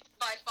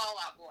by Fall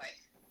Out Boy.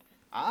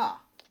 Ah.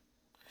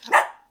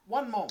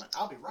 One moment.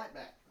 I'll be right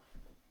back.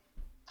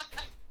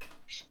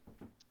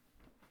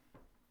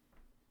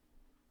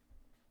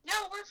 No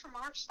word from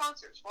our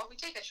sponsors while we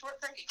take a short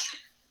break.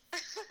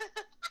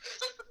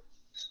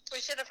 We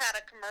should have had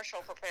a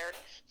commercial prepared.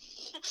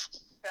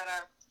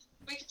 But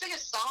we could sing a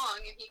song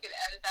and he could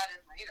edit that in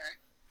later.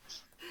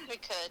 We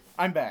could.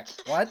 I'm back.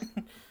 What?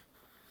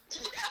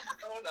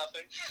 Oh,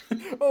 nothing.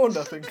 Oh,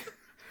 nothing.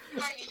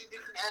 I need to do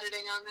some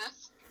editing on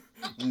this.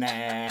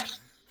 Nah.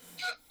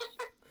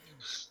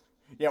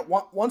 Yeah,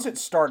 once it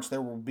starts,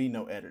 there will be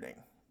no editing,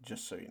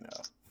 just so you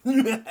know.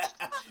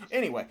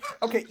 Anyway,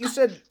 okay, you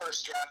said...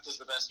 First draft is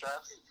the best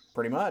draft.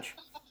 Pretty much.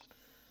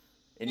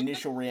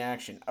 Initial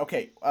reaction.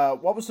 Okay,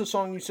 what was the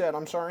song you said?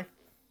 I'm sorry?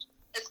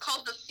 It's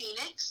called The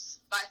Phoenix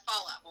by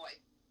Fall Out Boy.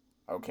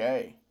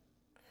 Okay.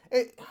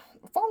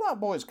 Fall Out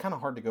Boy is kind of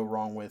hard to go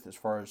wrong with as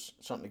far as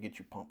something to get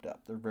you pumped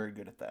up. They're very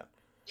good at that.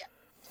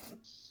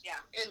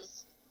 Yeah,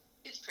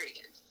 it's pretty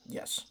good.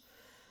 Yes.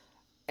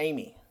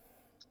 Aimee.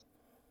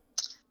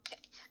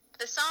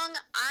 The song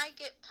I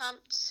get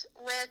pumped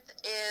with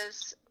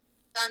is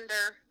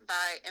Thunder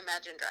by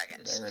Imagine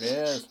Dragons. There it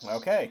is.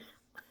 Okay.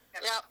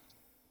 Yep.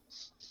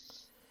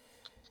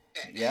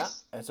 Very Yeah,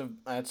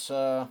 nice.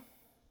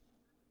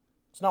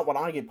 it's not what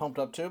I get pumped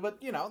up to,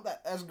 but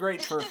that's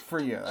great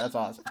for you. That's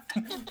awesome.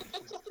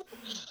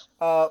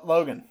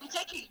 Logan. You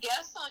take a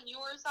guess on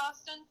yours,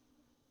 Austin?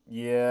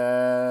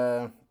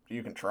 Yeah,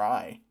 you can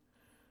try.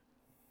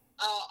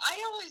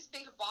 I always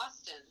think of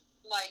Boston,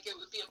 like it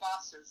would be a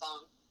Boston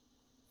song.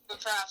 But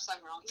perhaps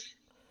I'm wrong.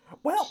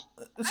 Well,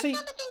 I see,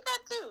 kind of think that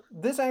too.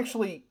 this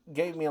actually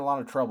gave me a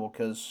lot of trouble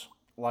because,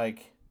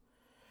 like,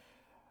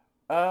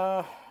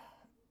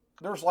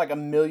 there's like a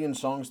million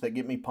songs that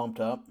get me pumped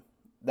up.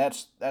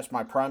 That's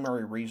my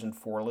primary reason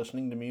for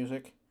listening to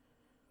music.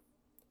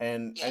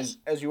 And Yes.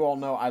 as you all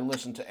know, I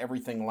listen to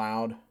everything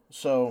loud.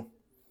 So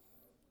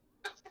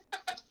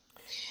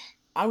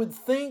I would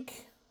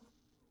think,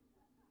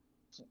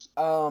 do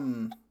y'all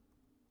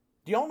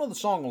know the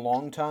song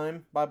Long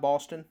Time by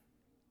Boston?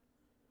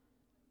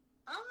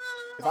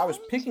 If I was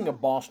picking a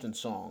Boston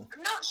song,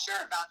 I'm not sure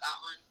about that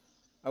one.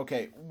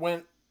 okay,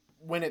 when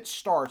it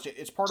starts,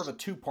 it's part of a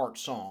two-part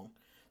song.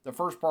 The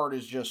first part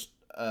is just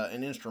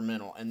an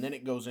instrumental, and then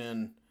it goes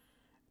in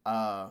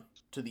to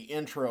the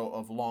intro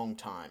of Long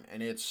Time,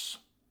 and it's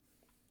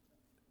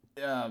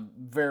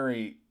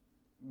very,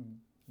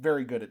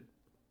 very good at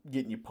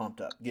getting you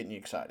pumped up, getting you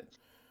excited.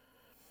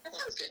 That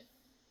sounds good.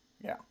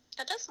 Yeah.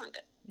 That does sound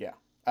good.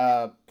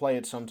 Yeah. Play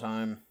it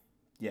sometime.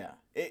 Yeah.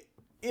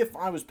 If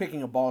I was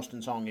picking a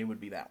Boston song, it would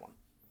be that one.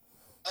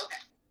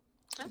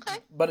 Okay. Okay.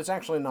 But it's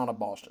actually not a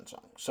Boston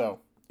song, so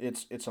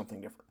it's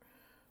something different.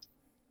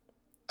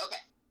 Okay.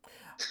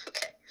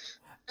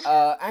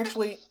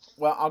 Actually,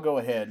 well, I'll go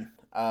ahead,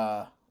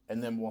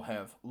 and then we'll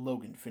have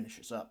Logan finish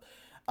us up.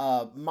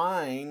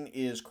 Mine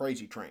is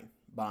Crazy Train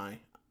by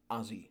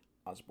Ozzy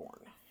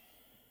Osbourne.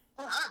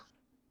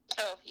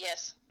 Oh,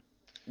 yes.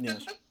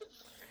 Yes.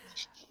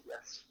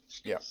 Yes.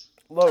 Yeah.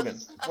 Logan,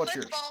 A what's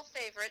yours? football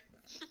favorite.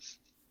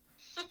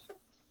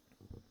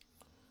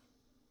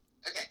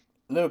 Okay.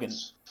 Logan.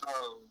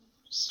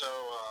 So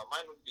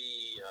mine would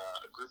be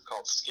a group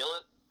called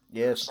Skillet.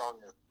 Their Yes. song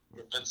is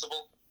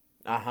Invincible.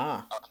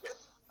 Uh-huh.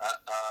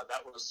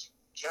 That was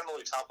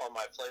generally top on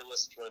my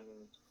playlist when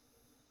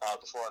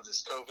before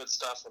this COVID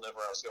stuff, whenever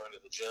I was going to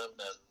the gym,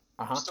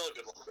 and still a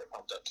good one to get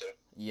pumped up to.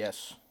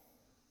 Yes.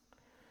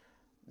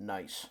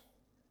 Nice.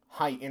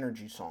 High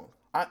energy song.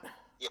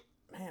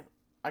 Man,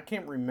 I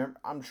can't remember.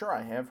 I'm sure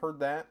I have heard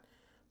that,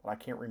 but I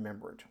can't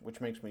remember it, which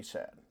makes me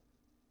sad.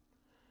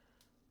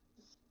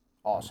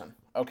 Awesome.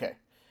 Okay.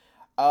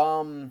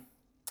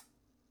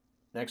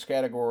 Next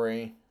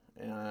category,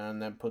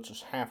 and that puts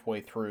us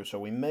halfway through, so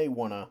we may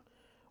we'll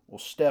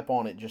step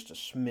on it just a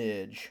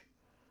smidge,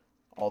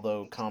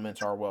 although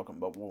comments are welcome,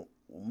 but we'll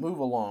move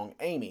along.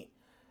 Aimee,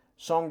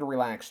 song to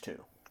relax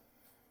to.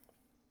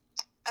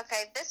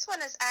 Okay, this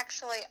one is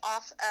actually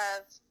off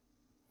of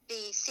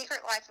The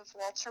Secret Life of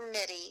Walter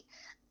Mitty.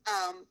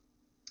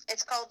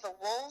 It's called The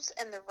Wolves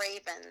and the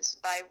Ravens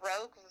by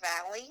Rogue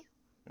Valley.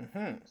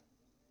 Mm-hmm.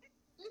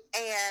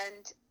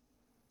 And,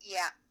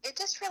 yeah, it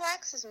just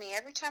relaxes me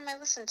every time I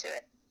listen to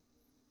it.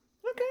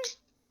 Okay.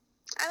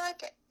 I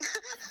like it.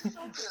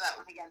 I'll do that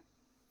one again.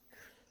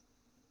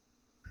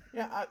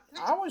 Yeah,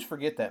 I always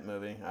forget that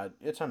movie.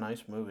 It's a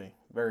nice movie.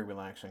 Very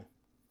relaxing.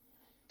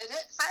 Is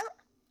it?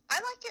 I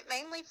like it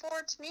mainly for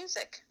its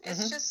music.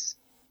 It's just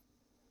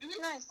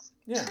nice.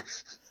 Yeah.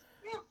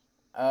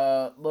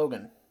 Yeah.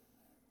 Logan.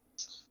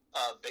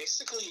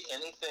 Basically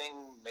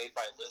anything made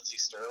by Lindsay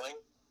Sterling.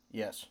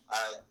 Yes.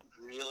 I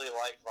really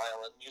like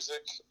violin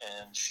music,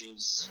 and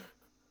she's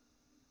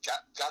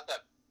got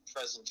that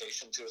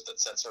presentation to it that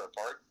sets her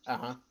apart.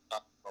 Uh-huh.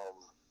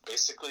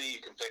 Basically, you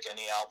can pick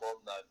any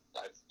album that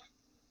I've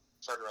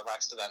tried to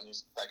relax to that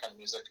kind of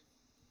music.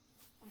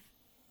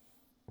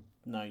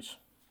 Nice.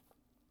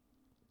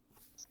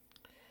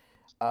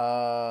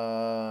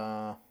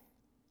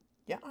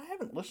 Yeah, I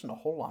haven't listened to a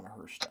whole lot of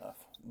her stuff,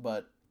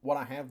 but what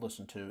I have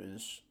listened to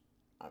is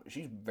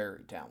she's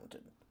very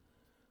talented.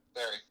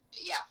 Very.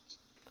 Yeah.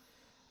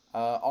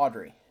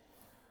 Audrey.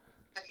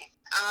 Okay.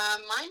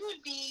 Mine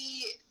would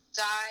be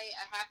Die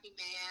a Happy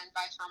Man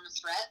by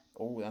Thomas Rhett.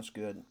 Oh, that's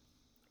good.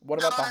 What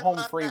about the home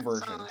free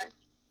version?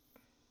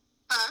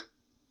 Huh?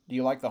 Do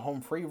you like the home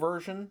free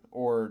version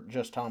or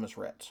just Thomas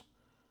Rhett's?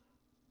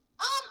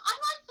 I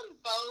like them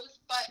both,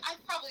 but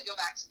I'd probably go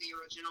back to the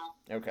original.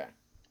 Okay.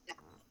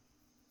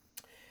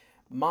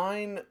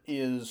 Mine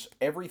is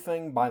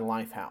Everything by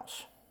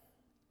Lifehouse.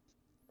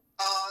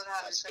 Oh,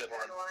 That's a good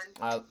one.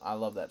 one. I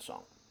love that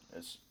song.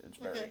 It's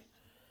very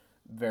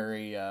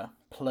very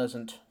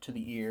pleasant to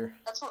the ear.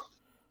 That's one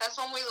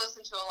we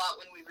listened to a lot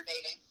when we were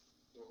dating.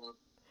 Mm-hmm.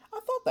 I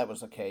thought that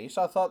was the case.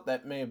 I thought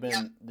that may have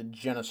been the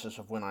genesis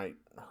of when I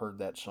heard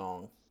that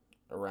song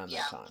around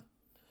that time.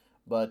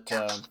 But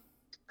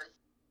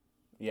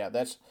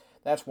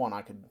that's one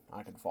I could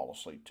fall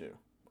asleep to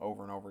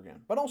over and over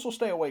again. But also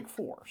stay awake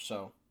for.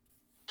 So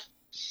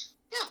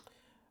yeah.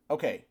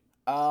 Okay.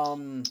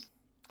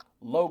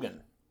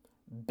 Logan,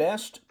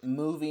 best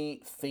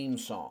movie theme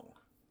song.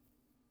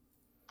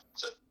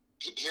 So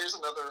here's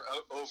another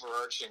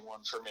overarching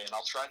one for me, and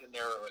I'll try to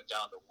narrow it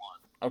down to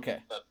one. Okay.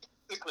 But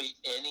basically,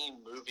 any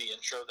movie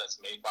intro that's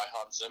made by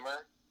Hans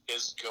Zimmer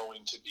is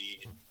going to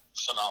be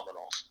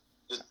phenomenal.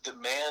 The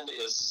man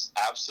is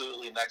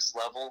absolutely next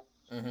level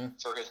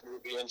for his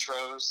movie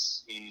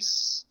intros.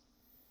 He's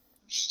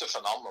just a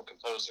phenomenal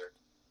composer.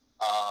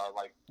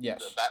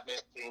 The Batman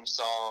theme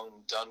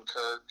song,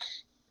 Dunkirk,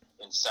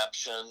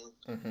 Inception.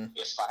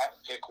 If I had to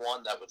pick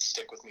one that would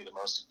stick with me the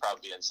most, it'd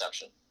probably be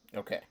Inception.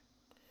 Okay.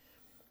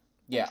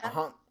 Yeah,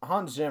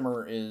 Hans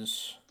Zimmer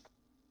is...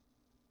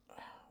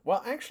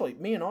 Well, actually,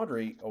 me and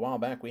Audrey, a while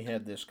back, we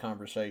had this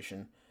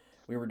conversation.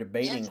 We were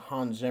debating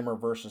Hans Zimmer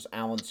versus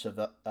Alan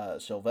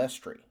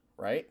Silvestri,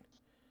 right?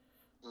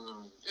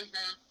 Mm-hmm.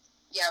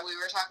 Yeah, we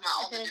were talking about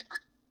all the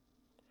different...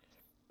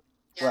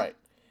 Yeah. Right.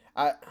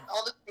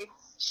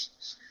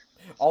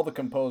 All the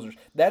composers.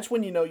 That's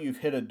when you know you've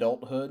hit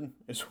adulthood.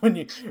 Is when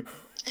you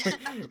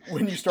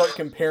start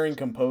comparing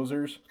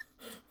composers.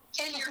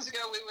 10 years ago,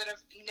 we would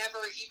have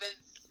never even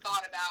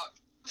thought about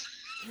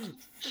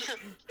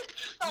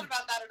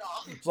that at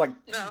all. It's like,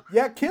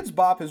 yeah, Kids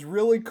Bop is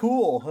really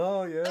cool.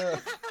 Oh yeah.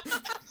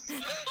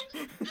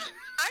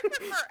 I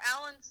prefer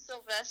Alan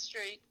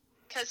Silvestri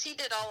because he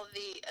did all of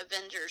the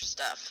Avengers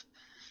stuff.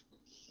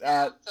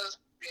 That was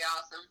pretty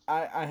awesome.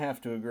 I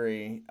have to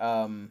agree.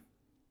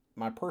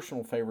 My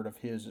personal favorite of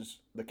his is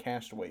the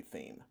Castaway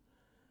theme.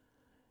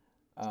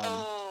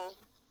 Oh,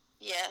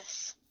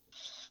 yes.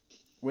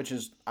 Which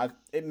is,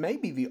 it may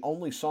be the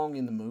only song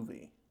in the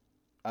movie.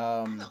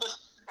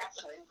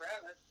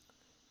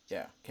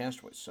 Yeah,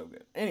 Castaway's so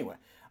good. Anyway,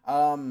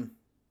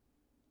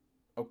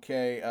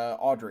 okay,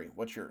 Audrey,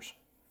 what's yours?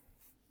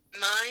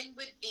 Mine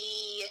would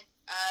be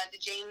the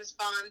James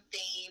Bond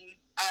theme,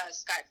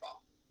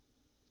 Skyfall,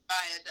 by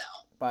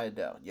Adele. By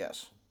Adele,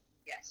 yes.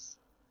 Yes.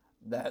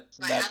 That's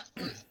my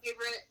absolute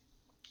favorite.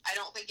 I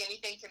don't think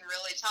anything can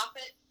really top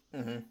it.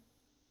 Mm-hmm.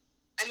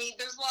 I mean,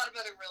 there's a lot of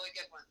other really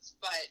good ones,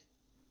 but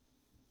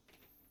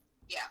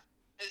yeah,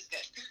 it was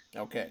good.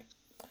 Okay.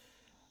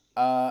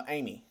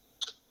 Aimee.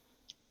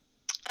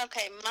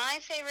 Okay, my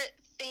favorite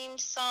theme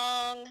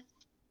song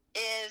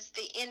is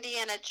the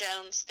Indiana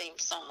Jones theme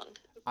song.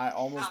 I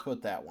almost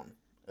put that one.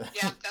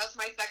 Yeah, that was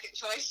my second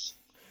choice.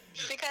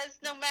 Because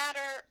no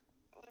matter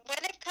when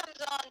it comes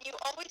on, you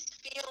always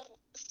feel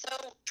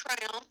so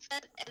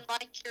triumphant and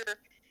like you're,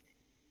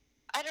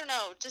 I don't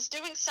know, just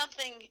doing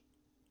something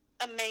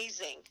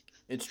amazing.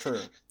 It's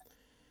true.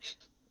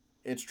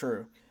 It's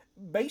true.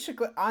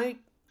 Basically,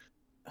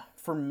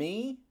 for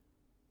me,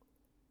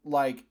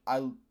 like,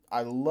 I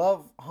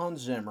love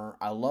Hans Zimmer.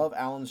 I love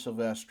Alan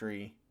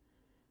Silvestri.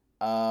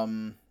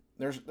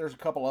 There's a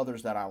couple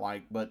others that I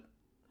like, but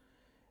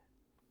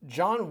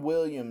John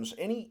Williams,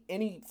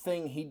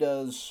 anything he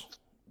does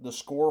the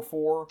score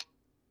for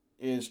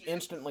is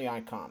instantly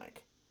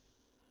iconic.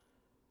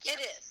 It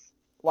is.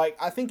 Like,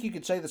 I think you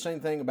could say the same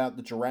thing about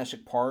the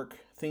Jurassic Park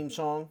theme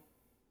song.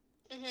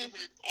 Mm-hmm.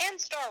 And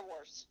Star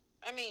Wars.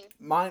 I mean,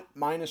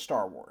 mine is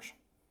Star Wars.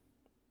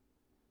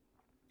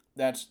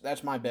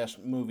 That's my best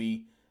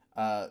movie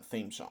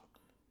theme song.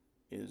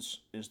 Is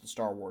the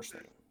Star Wars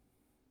theme.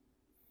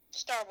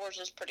 Star Wars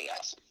is pretty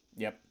awesome.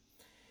 Yep.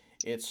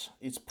 It's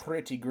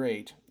pretty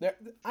great.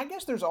 I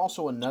guess there's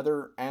also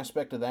another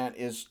aspect of that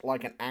is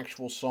like an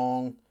actual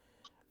song,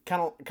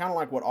 kind of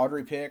like what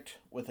Audrey picked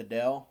with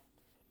Adele,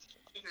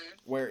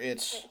 where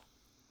it's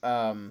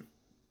a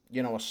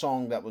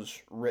song that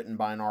was written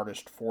by an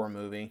artist for a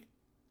movie.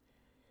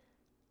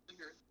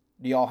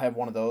 Do y'all have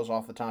one of those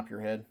off the top of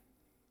your head?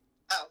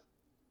 Oh.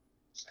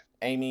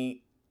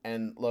 Aimee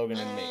and Logan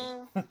and me.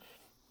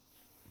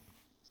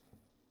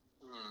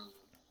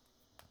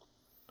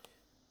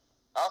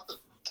 Off the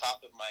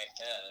top of my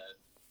head,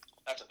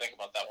 I have to think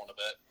about that one a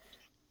bit.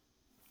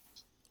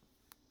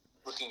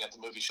 Looking at the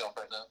movie shelf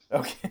right now.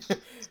 Okay.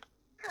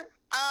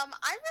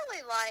 I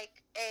really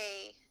like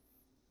a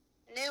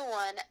new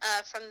one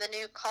from the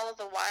new Call of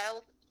the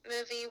Wild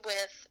movie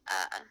with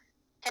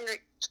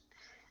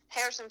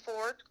Harrison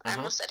Ford. I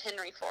almost said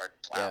Henry Ford.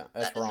 Wow, yeah,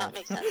 that's that does wrong. not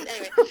make sense.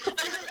 Anyway.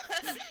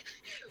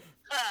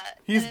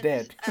 He's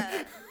dead.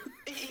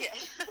 Yeah.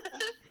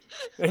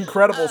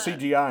 Incredible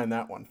CGI in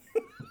that one.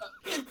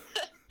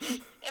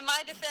 In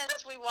my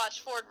defense, we watched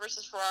Ford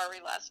versus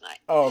Ferrari last night.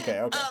 Oh, okay.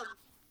 And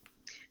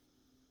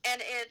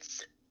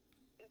it's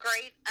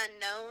Great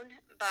Unknown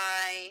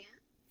by,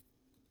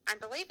 I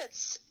believe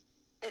it's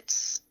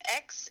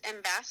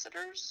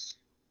ex-ambassadors.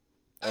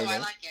 Oh, I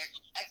like it.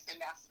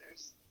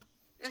 Ex-ambassadors.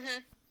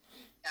 Mm-hmm.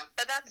 Yeah.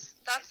 But that's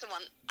the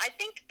one. I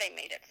think they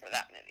made it for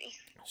that movie.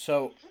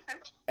 So,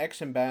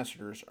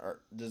 ex-ambassadors,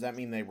 does that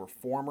mean they were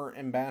former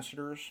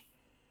ambassadors?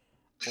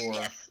 Or...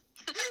 Yes.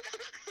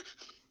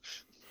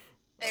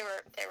 They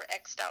were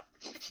X'd out.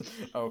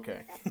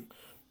 Okay.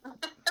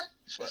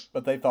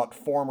 But they thought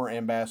former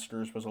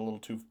ambassadors was a little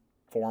too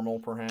formal,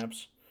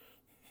 perhaps?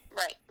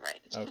 Right.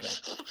 Okay.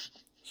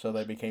 So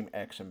they became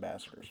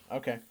ex-ambassadors.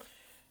 Okay.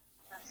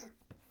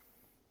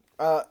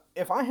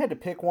 If I had to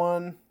pick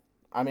one,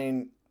 I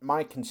mean,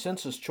 my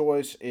consensus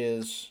choice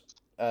is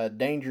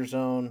Danger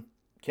Zone,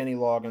 Kenny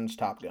Loggins,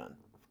 Top Gun.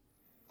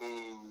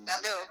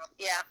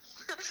 Yeah.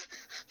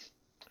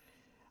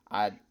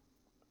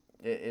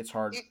 It's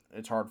hard.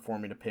 It's hard for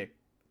me to pick.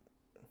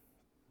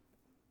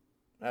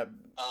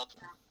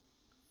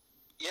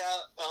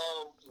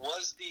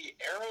 Was the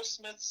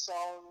Aerosmith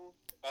song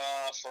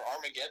for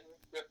Armageddon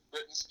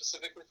written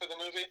specifically for the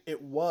movie? It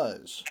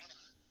was,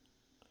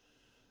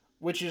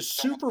 which is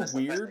super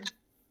weird.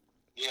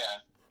 Yeah.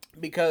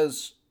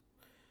 Because,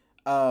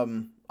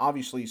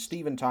 obviously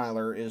Steven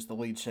Tyler is the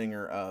lead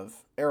singer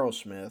of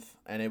Aerosmith,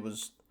 and it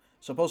was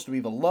supposed to be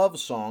the love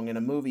song in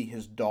a movie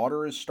his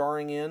daughter is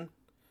starring in.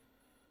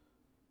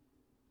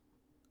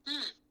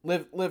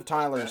 Liv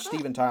Tyler is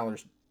Steven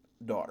Tyler's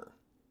daughter.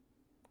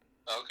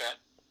 Okay.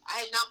 I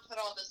had not put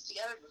all this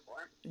together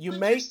before. You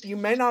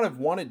may not have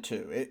wanted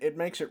to. It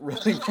makes it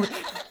really weird.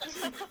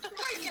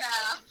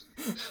 Yeah.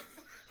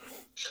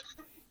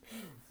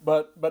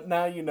 But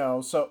now you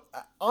know. So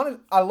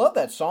I love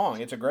that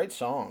song. It's a great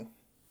song.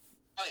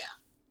 Oh yeah.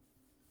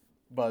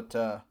 But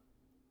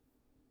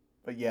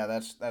yeah,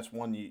 that's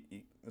one you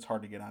it's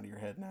hard to get out of your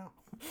head now.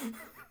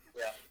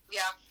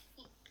 Yeah.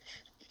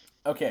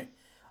 Okay.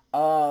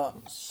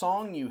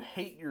 Song you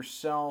hate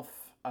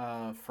yourself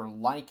for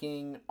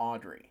liking,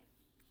 Audrey.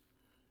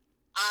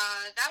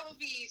 That would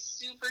be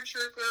Super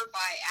Trooper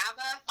by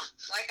ABBA.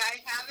 Like, I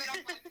have it on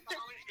my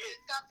phone, and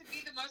it's got to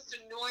be the most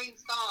annoying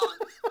song.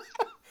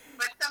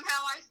 But somehow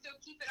I still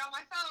keep it on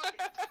my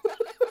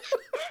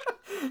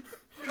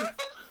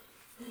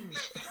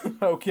phone.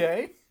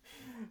 Okay.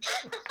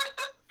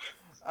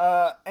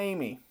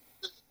 Aimee.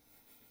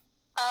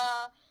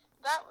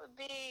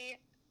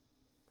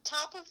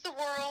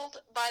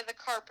 the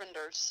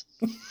Carpenters.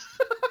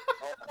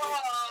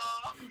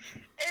 Oh.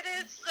 It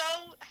is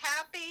so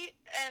happy,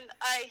 and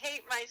I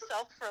hate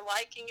myself for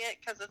liking it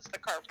because it's the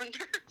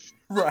Carpenters.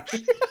 Right. Yeah.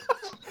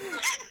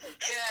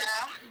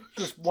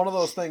 Just one of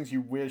those things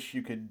you wish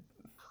you could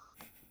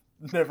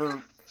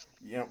never,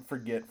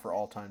 forget for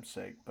all time's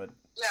sake. But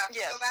Yeah.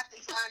 Yes. Go back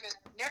in time and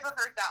never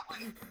heard that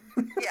one.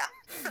 Yeah.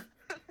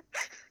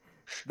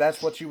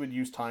 that's what you would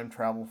use time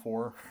travel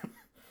for.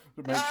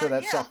 To make sure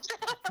that yeah. song,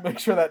 make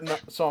sure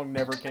that song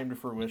never came to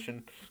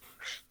fruition.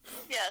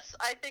 Yes,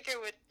 I think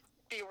it would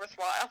be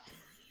worthwhile.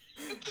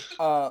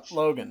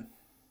 Logan.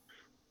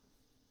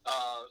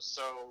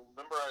 So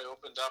remember I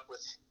opened up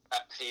with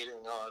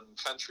hating on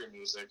country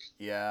music.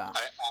 Yeah.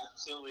 I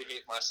absolutely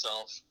hate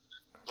myself,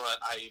 but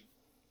I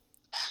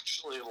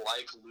actually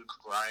like Luke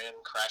Bryan,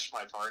 "Crash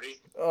My Party,"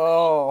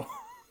 Oh.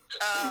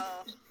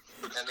 and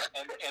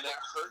it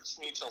hurts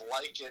me to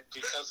like it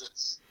because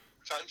it's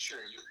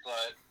country,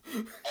 but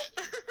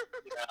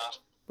yeah.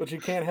 But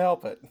you can't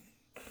help it.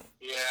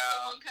 Yeah.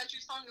 One country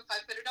song, if I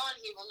put it on,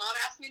 he will not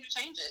ask me to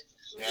change it.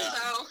 Yeah.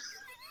 So,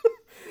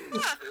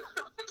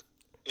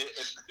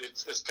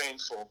 It's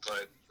painful,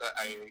 but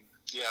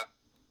yeah.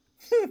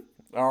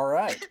 All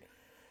right.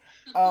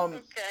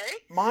 Okay.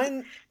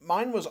 Mine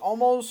was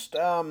almost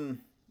the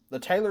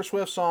Taylor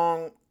Swift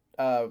song,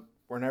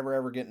 We're Never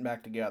Ever Getting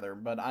Back Together,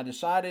 but I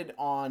decided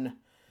on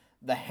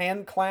the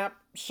hand clap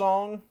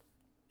song.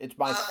 It's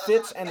by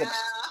Fitz and the...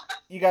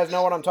 You guys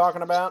know what I'm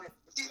talking about?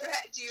 Do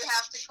you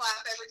have to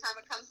clap every time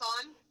it comes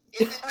on?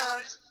 Is it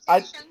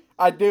notification?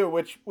 I do,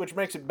 which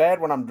makes it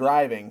bad when I'm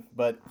driving,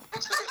 but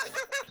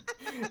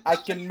I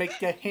can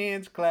make your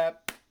hands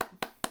clap.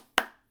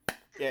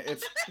 Yeah,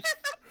 it's...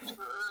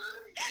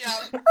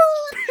 Yeah.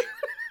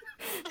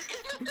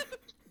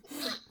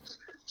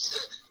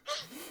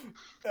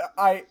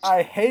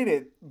 I hate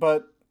it,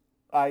 but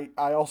I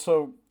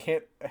also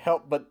can't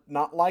help but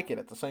not like it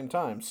at the same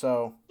time.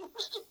 So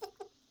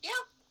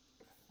Yeah.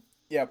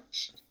 yep,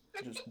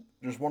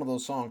 just one of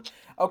those songs.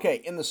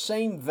 Okay, in the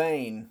same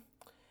vein,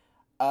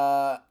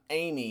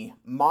 Aimee,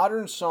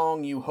 modern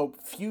song you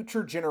hope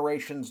future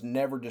generations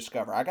never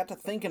discover. I got to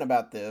thinking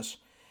about this,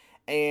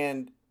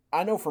 and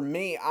I know for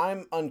me,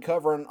 I'm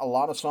uncovering a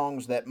lot of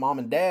songs that mom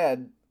and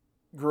dad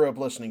grew up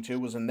listening to,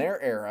 was in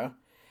their era,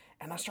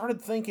 and I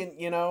started thinking,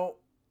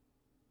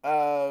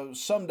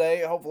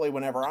 someday, hopefully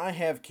whenever I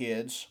have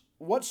kids,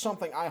 what's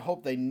something I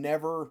hope they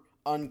never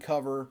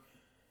uncover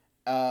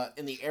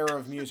in the era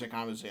of music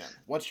I was in?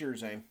 What's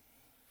yours, Aim?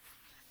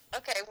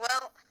 Okay,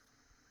 well,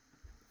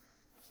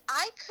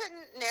 I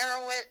couldn't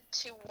narrow it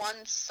to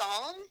one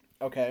song.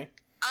 Okay.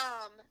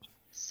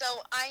 So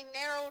I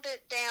narrowed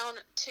it down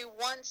to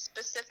one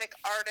specific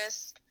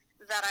artist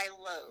that I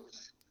loathe.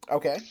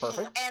 Okay,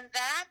 perfect. And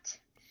that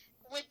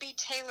would be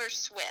Taylor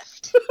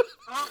Swift.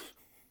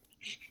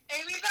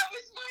 Amy, that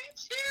was mine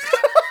too.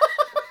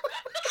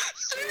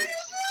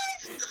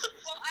 Seriously?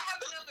 Well, I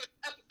have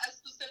a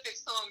specific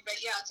song, but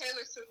yeah,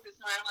 Taylor Swift is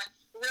mine. I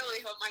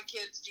really hope my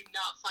kids do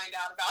not find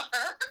out about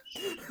her.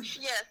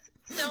 Yes.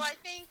 So I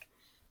think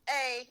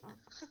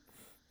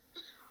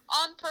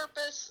on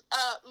purpose,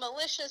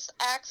 malicious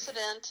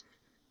accident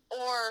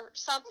or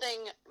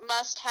something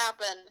must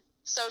happen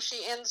so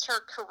she ends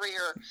her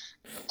career.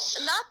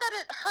 Not that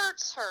it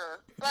hurts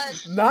her,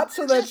 but... Not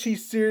so that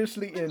she's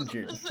seriously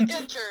injured.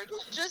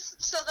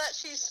 Just so that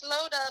she's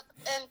slowed up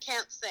and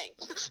can't sing.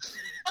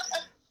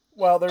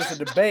 Well, there's a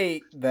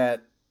debate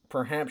that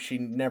perhaps she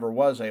never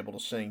was able to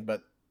sing,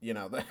 but,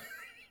 that...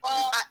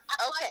 Well,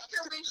 I liked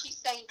her when she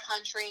sang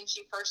country and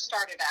she first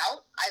started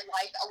out. I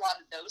like a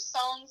lot of those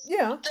songs.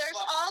 Yeah. There's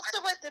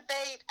also a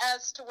debate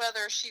as to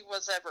whether she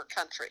was ever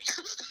country.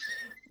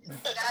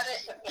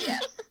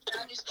 Yes.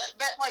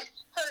 But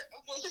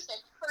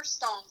her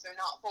songs are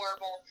not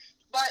horrible.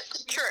 But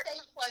to be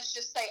safe, let's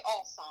just say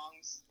all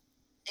songs.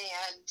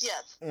 And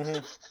yes.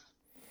 Mm-hmm.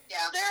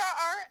 Yeah. There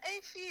are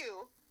a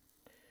few,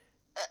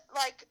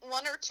 like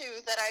one or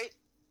two that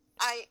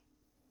I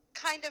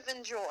kind of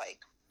enjoy,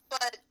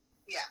 but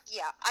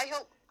yeah. I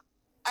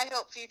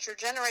hope future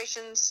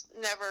generations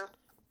never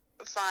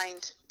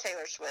find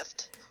Taylor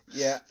Swift.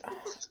 Yeah.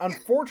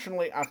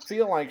 Unfortunately, I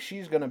feel like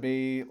she's going to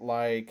be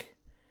like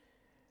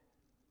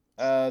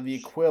the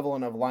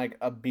equivalent of like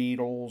a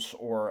Beatles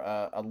or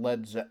a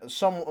Led Zeppelin,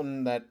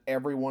 someone that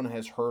everyone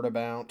has heard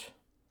about.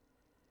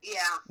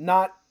 Yeah.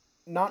 Not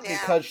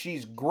because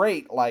she's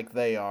great like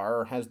they are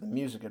or has the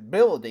music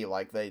ability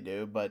like they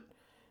do, but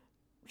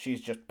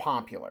she's just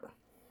popular.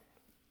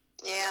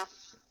 Yeah.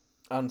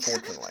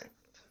 Unfortunately.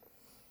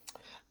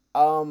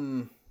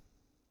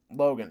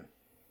 Logan.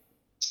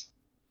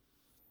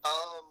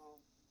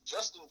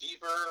 Justin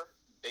Bieber,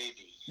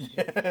 Baby.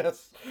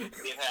 Yes.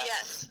 It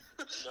has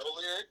no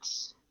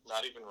lyrics,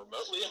 not even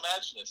remotely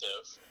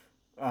imaginative.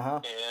 Uh-huh.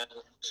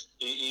 And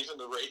even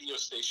the radio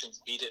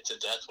stations beat it to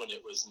death when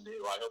it was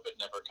new. I hope it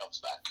never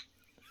comes back.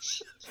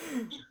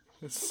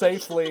 It's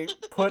safely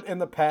put in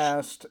the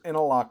past in a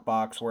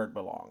lockbox where it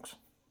belongs.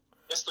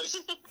 Yes, please.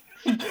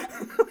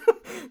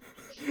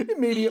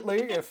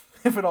 Immediately, if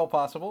at all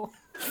possible.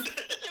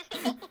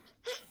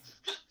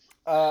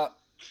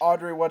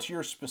 Audrey, what's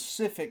your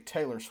specific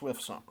Taylor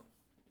Swift song?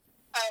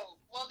 Oh,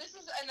 well, this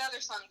is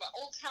another song, but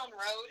Old Town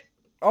Road.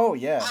 Oh,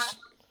 yes.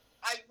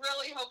 I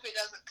really hope it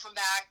doesn't come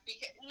back,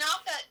 because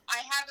not that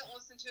I haven't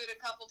listened to it a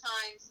couple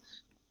times,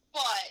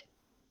 but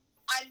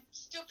I'm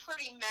still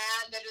pretty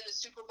mad that in the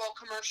Super Bowl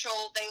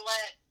commercial they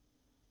let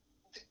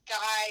the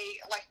guy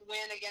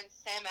win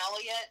against Sam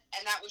Elliott,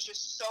 and that was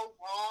just so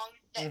wrong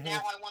that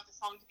now I want the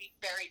song to be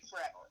buried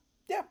forever.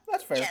 Yeah,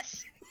 that's fair.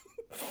 Yes.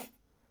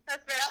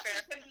 That's very fair.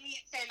 Nothing can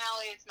beat Sam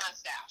Elliott's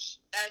mustache.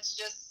 That's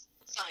just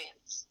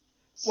science.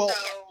 Well,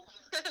 so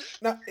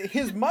now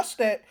his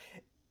mustache.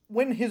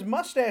 When his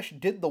mustache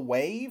did the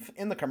wave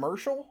in the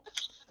commercial,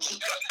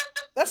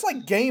 that's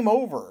like game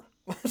over.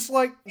 It's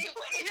like it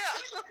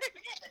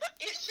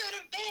should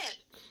have been.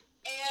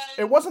 And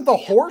it wasn't the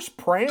horse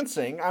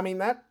prancing. I mean,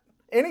 that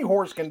any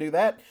horse can do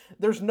that.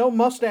 There's no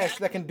mustache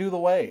that can do the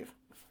wave.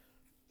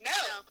 No.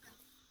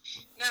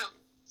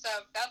 So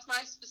that's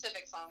my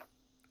specific song.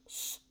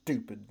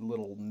 Stupid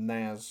little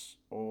Nas,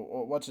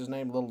 or what's his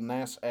name? Little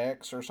Nas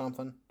X or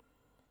something.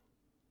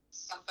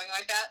 Something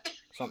like that.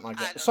 Something like I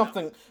that. don't know.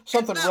 Something It's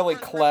not really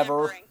worth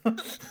clever. remembering.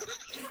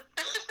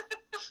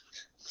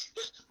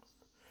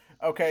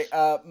 Okay,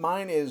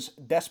 mine is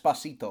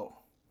Despacito.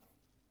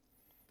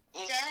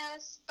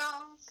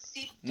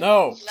 Despacito.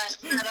 No.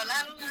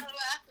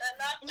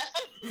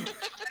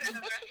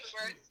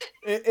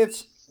 It's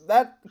It's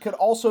that could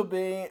also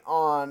be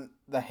on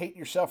the hate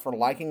yourself for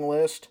liking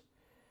list,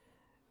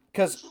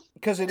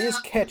 because it is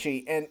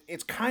catchy, and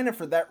it's kind of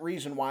for that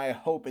reason why I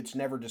hope it's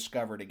never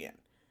discovered again.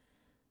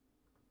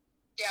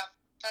 yeah,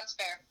 that's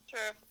fair.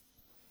 True.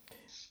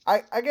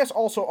 I guess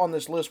also on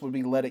this list would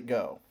be Let It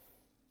Go.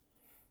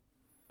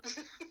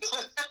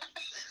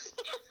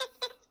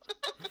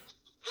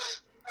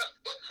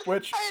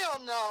 Which I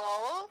don't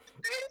know.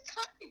 It's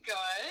kind of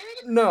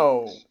good.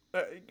 no,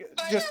 But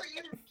just for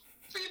you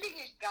being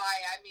a guy,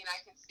 I mean,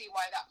 I can see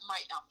why that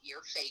might not be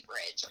your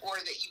favorite, or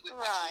that you would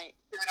Right.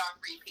 do it on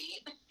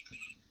repeat.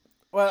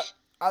 well,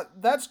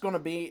 that's gonna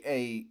be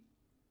a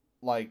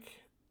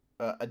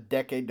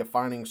decade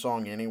defining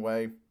song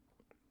anyway.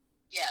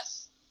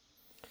 Yes.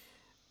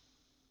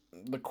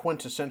 The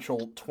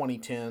quintessential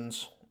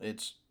 2010s.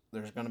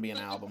 There's gonna be an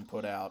album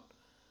put out.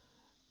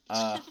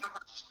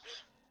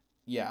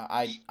 Yeah,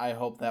 I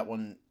hope that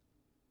one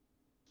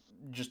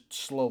just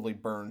slowly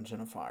burns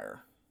in a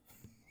fire.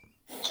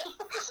 Let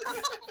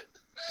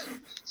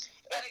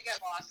it get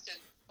lost and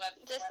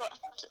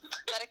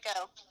Let it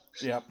go.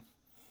 Yep.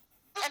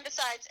 And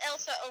besides,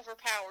 Elsa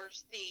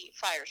overpowers the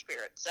fire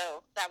spirit,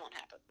 so that won't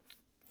happen.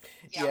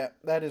 Yeah,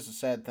 that is a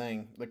sad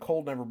thing. The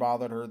cold never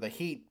bothered her. The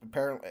heat,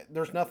 apparently,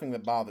 there's nothing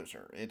that bothers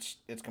her. It's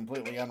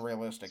completely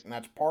unrealistic, and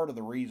that's part of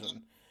the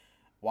reason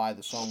why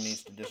the song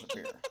needs to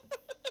disappear.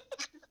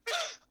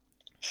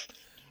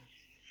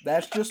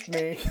 That's just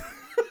me.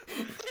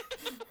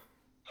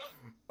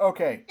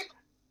 Okay.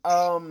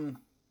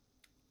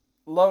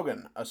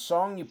 Logan, a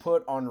song you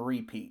put on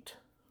repeat.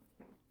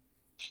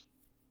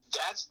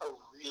 That's a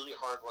really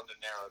hard one to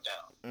narrow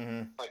down.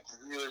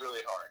 Mm-hmm. Really,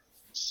 really hard.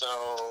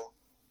 So,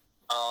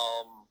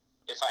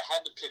 if I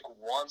had to pick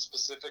one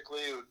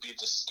specifically, it would be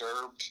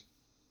Disturbed.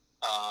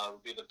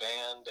 Would be the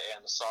band,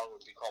 and the song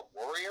would be called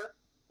Warrior.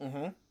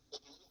 Mm-hmm.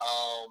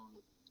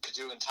 Could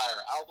do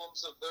entire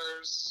albums of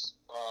theirs.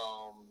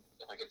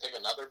 If I could pick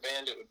another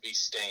band, it would be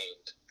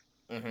Stained.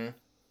 Mm-hmm.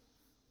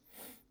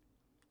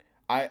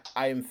 I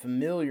am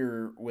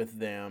familiar with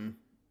them.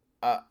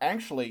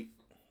 Actually,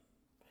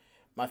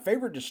 my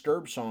favorite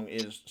Disturbed song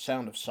is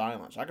Sound of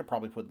Silence. I could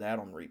probably put that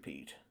on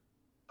repeat.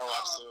 Oh,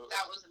 absolutely.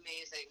 That was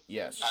amazing.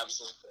 Yes.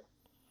 Absolutely.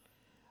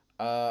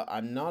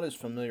 I'm not as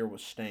familiar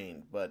with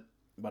Stained, but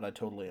I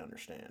totally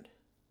understand.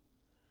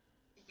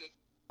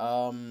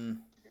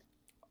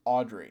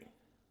 Audrey.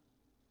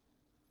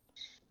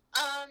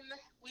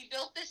 We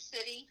Built This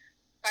City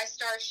by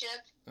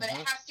Starship, but it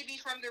has to be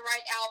from the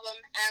right album,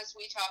 as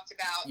we talked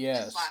about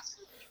Yes. this last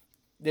week.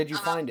 Did you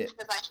find it?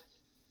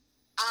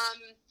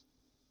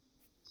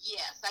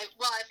 Yes.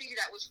 I figured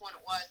out which one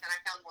it was, and I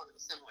found one that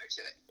was similar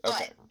to it.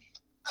 Okay.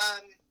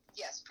 But,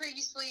 yes,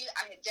 previously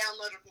I had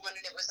downloaded one,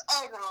 and it was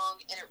all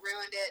wrong, and it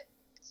ruined it.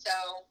 So,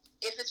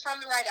 if it's from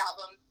the right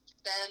album,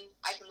 then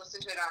I can listen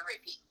to it on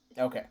repeat.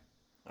 Okay.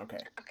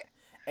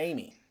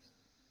 Aimee.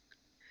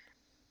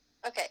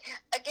 Okay.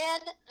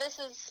 Again,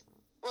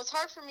 was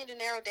hard for me to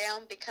narrow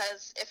down,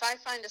 because if I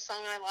find a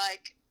song I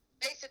like,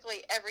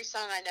 basically every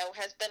song I know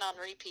has been on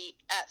repeat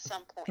at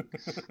some point.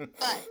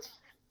 But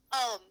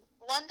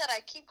one that I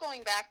keep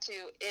going back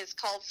to is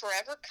called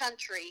Forever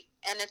Country,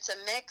 and it's a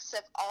mix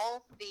of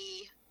all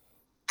the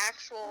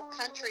actual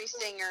country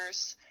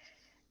singers,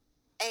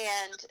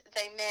 and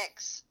they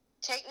mix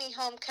Take Me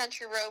Home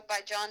Country Road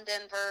by John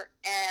Denver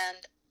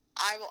and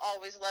I Will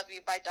Always Love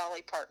You by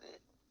Dolly Parton.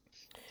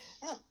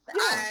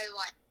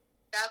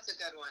 That's a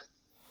good one.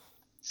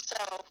 So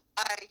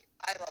I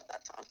love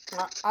that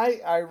song.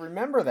 I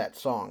remember that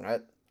song.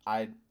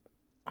 I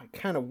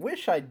kind of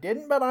wish I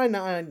didn't, but I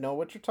know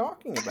what you're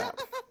talking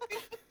about.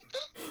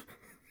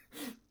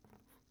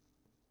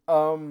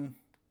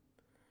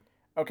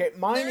 Okay,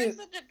 mine There is... is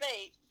a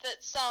debate that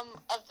some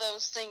of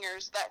those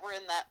singers that were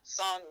in that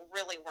song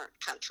really weren't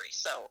country,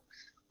 so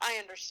I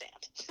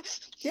understand.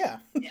 Yeah.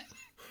 Yeah.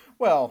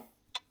 Well,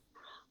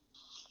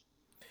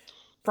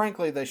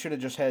 frankly, they should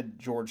have just had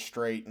George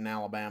Strait in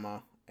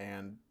Alabama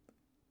and,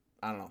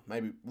 I don't know,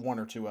 maybe one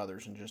or two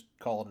others and just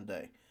call it a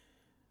day.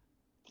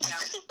 Yeah.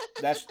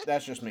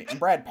 That's just me. And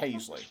Brad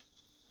Paisley.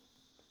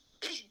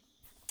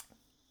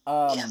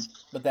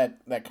 But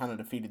that kind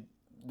of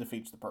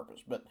defeats the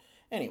purpose. But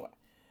anyway,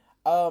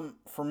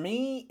 for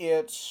me,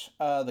 it's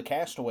the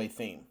Castaway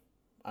theme.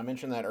 I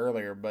mentioned that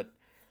earlier, but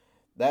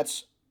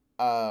that's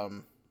I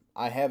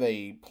have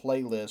a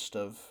playlist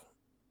of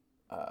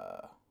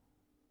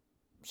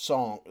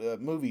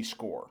movie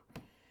score,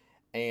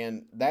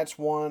 and that's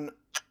one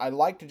I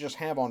like to just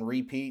have on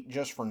repeat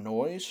just for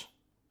noise.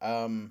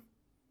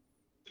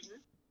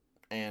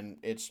 And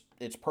it's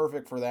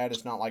perfect for that.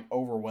 It's not like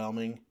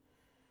overwhelming,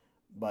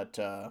 but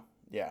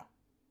yeah.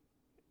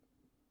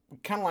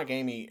 Kind of like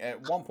Aimee,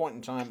 at one point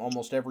in time,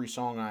 almost every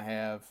song I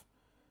have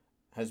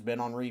has been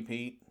on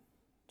repeat.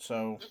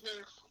 So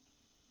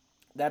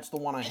that's the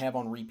one I have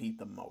on repeat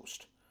the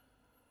most.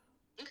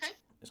 Okay.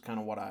 Is kind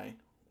of what I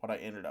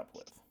ended up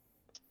with.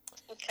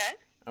 Okay.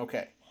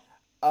 Okay.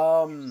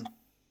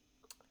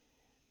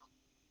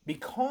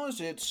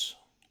 Because it's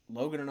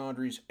Logan and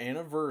Audrey's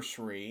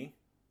anniversary,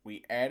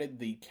 we added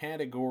the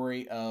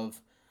category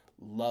of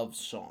love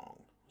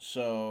song.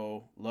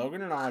 So,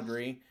 Logan and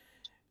Audrey,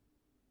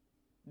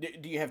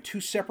 do you have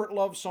two separate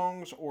love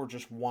songs or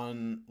just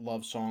one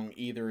love song?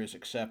 Either is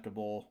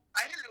acceptable.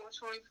 I don't know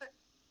which one we put.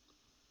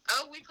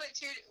 Oh, we put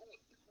two.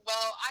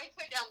 Well, I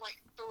put down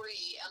like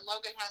three, and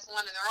Logan has one,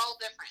 and they're all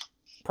different.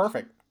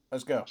 Perfect.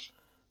 Let's go.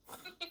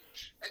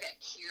 Okay,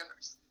 you go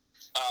first.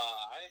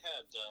 I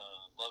had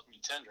Love Me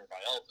Tender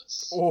by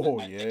Elvis. Oh,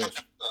 I yes.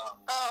 think,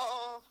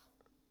 Oh,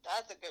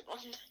 that's a good one.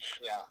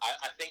 yeah,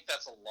 I think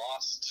that's a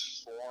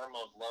lost form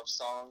of love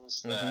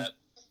songs that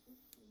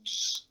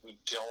just, we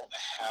don't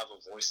have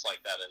a voice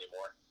like that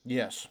anymore.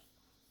 Yes.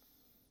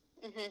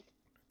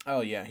 Oh,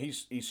 yeah,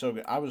 he's so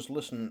good. I was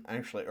listening,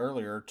 actually,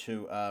 earlier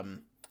to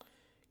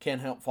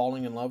Can't Help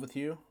Falling in Love with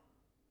You.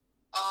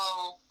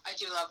 Oh, I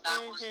do love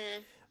that one.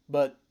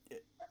 But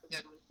That's a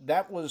good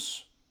one.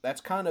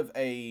 that's kind of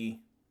a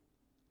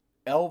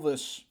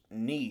Elvis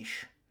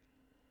niche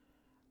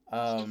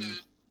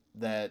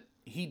that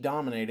he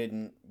dominated,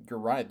 and you're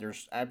right.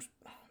 There's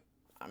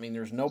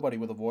nobody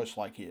with a voice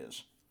like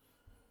his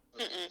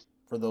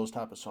for those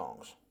type of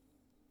songs.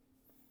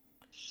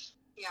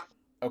 Yeah.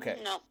 Okay.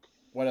 No.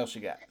 What else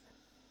you got?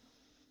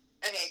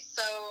 Okay,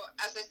 so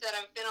as I said,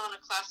 I've been on a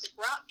classic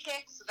rock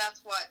kick, so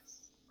that's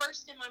what's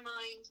first in my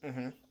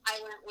mind. I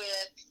went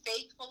with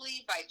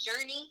Faithfully by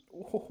Journey.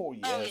 Oh,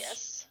 yes. Oh,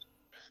 yes.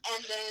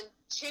 And then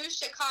two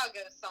Chicago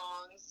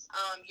songs,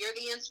 You're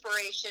the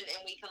Inspiration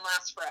and We Can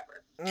Last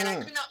Forever. And I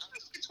could not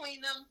choose between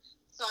them,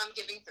 so I'm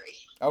giving three.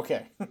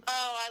 Okay. Oh,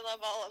 I love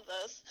all of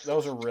those.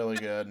 Those are really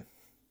good.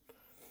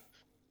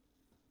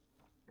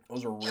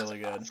 Those are really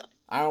good. Awesome.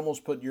 I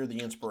almost put You're the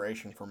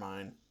Inspiration for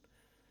mine.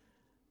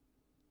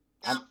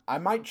 Yeah. I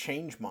might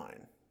change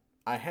mine.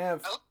 I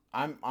have. Oh.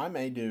 I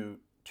may do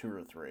two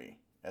or three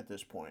at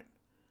this point.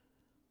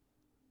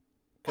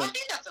 Well, I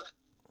think that's okay.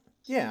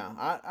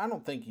 Yeah, I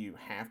don't think you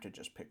have to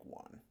just pick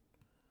one.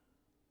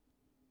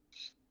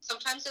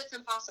 Sometimes it's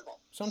impossible.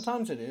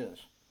 Sometimes it is.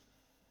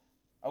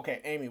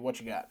 Okay, Aimee, what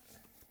you got?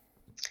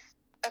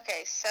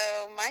 Okay, so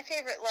my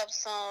favorite love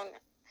song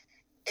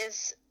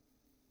is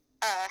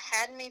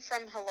Had Me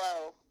From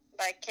Hello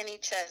by Kenny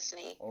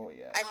Chesney. Oh,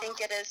 yeah. I think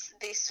it is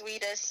the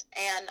sweetest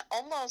and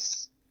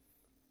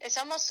it's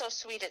almost so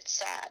sweet it's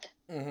sad.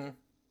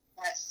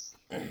 Yes.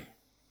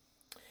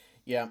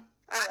 Yeah.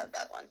 I love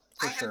that one.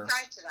 For I sure. have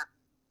cried to that.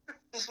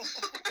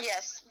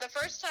 Yes, the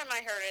first time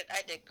I heard it,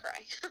 I did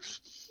cry.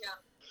 Yeah,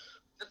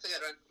 that's a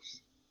good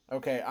one.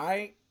 Okay,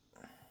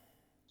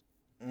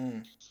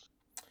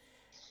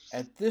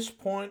 at this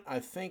point, I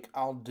think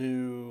I'll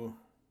do...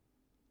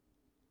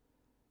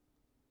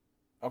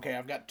 Okay,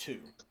 I've got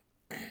two.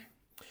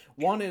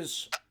 One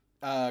is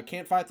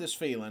Can't Fight This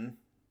Feeling,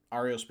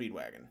 REO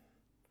Speedwagon.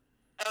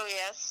 Oh,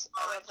 yes.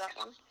 I love that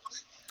one.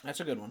 That's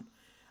a good one.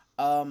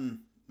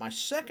 My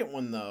second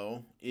one,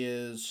 though,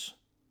 is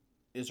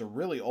a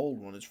really old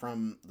one. It's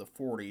from the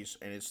 40s,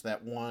 and it's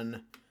that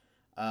one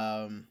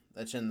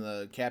that's in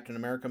the Captain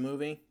America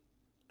movie.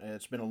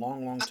 It's Been a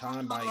Long, Long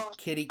Time by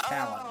Kitty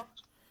Callan. Oh,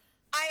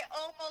 I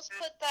almost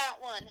put that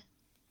one.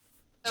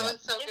 That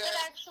one's so It good. would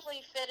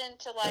actually fit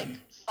into, like,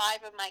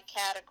 5 of my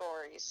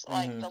categories.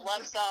 Like, the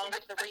love song,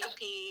 the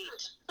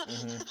repeat.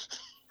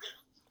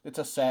 It's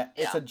a sad.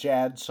 It's a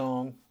jad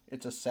song.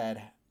 It's a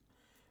sad,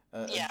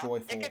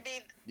 joyful. It could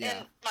be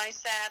in my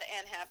sad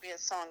and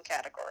happiest song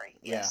category.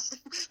 Yes.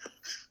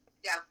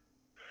 Yeah.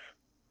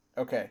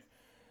 Okay.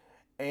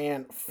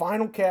 And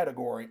final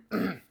category.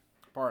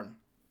 Pardon.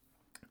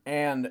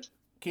 And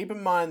keep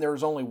in mind there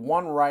is only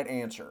one right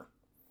answer.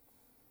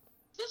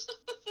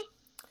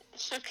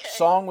 Okay.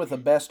 Song with the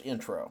best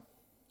intro.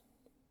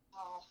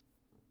 Oh.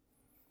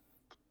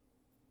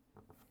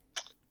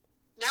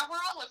 Now we're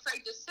all afraid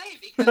afraid to say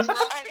because we're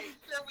all pretty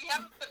sure we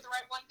haven't put the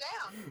right one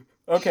down.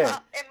 Okay.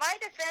 In my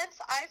defense,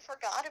 I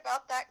forgot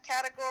about that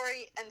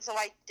category, and so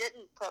I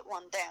didn't put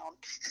one down.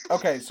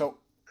 Okay, so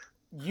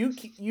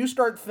you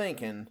start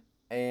thinking,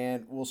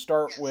 and we'll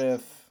start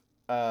with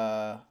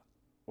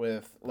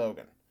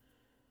Logan.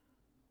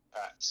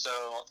 All right, so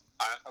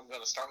I'm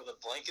going to start with a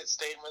blanket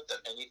statement that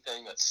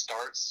anything that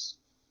starts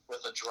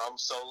with a drum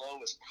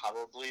solo is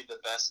probably the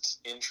best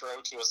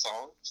intro to a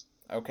song.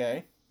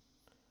 Okay.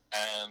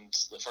 And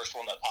the first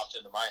one that popped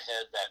into my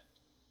head that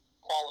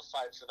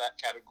qualified for that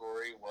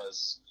category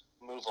was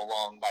Move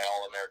Along by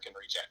All American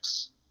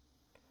Rejects.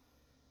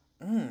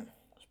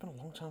 It's been a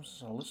long time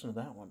since I listened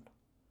to that one.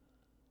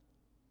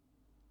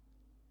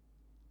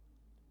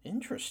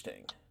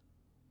 Interesting.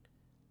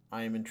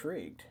 I am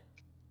intrigued.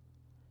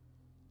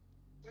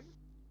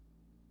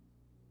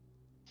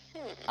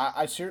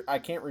 I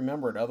can't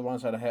remember it.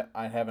 Otherwise, I'd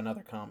have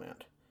another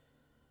comment.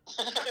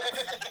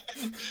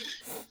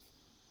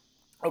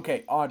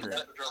 Okay, Audrey.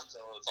 That's all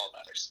that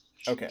matters.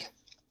 Okay.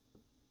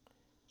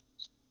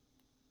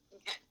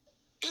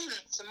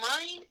 So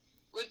mine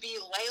would be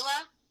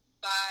Layla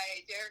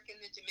by Derek and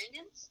the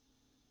Dominions.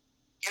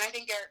 And I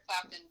think Eric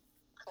Clapton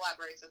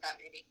collaborates with that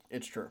maybe.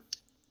 It's true.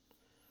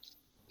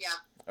 Yeah.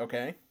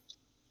 Okay.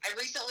 I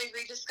recently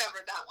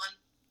rediscovered that one,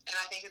 and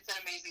I think it's an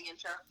amazing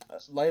intro.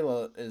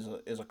 Layla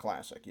is a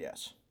classic,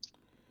 yes.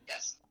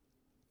 Yes.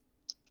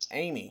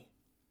 Aimee,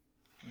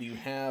 do you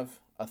have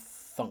a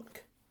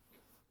thunk?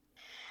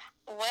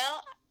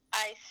 Well,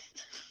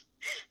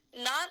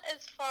 not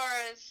as far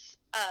as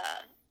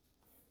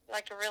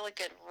like a really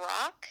good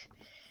rock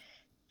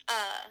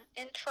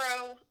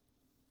intro,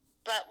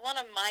 but one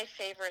of my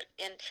favorite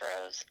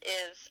intros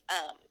is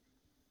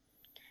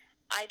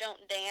I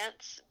Don't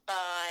Dance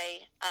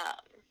by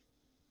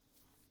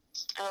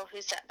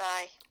who's that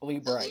by? Lee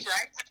Bryce. Lee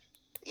Bryce?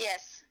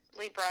 Yes,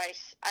 Lee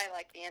Bryce. I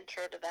like the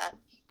intro to that.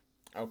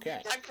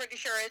 Okay. I'm pretty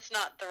sure it's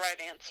not the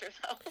right answer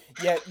though.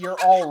 Yeah, you're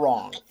all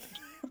wrong.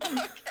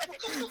 Okay.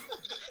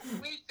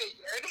 We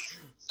figured.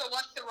 So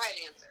what's the right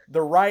answer?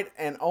 The right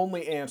and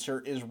only answer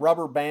is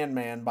Rubber Band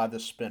Man by the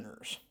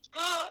Spinners.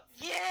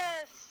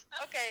 Yes.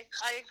 Okay,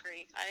 I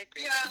agree.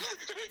 Yeah.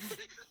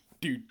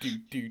 Do.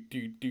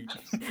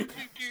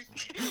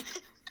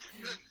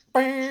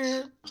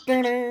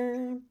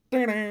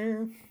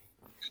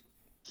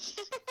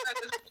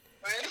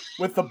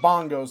 With the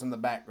bongos in the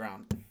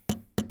background.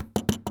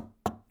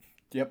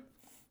 Yep.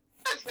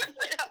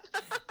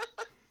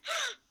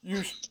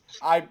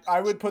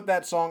 I would put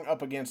that song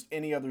up against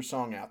any other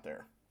song out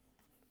there.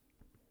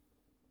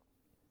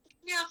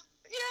 Yeah.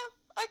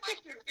 I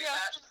think that.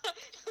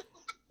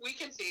 We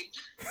concede.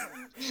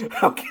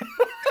 Okay.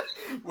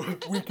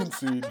 We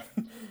concede.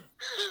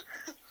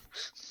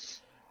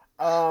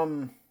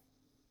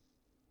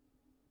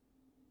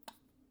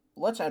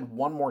 Let's add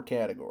one more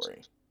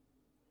category.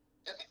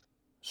 Okay.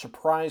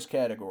 Surprise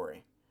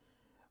category.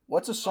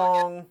 What's a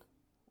song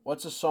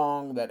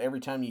that every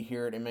time you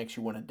hear it, it makes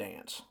you want to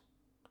dance?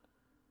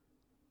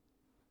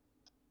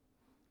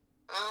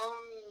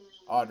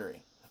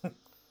 Audrey. Of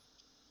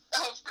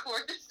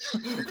course.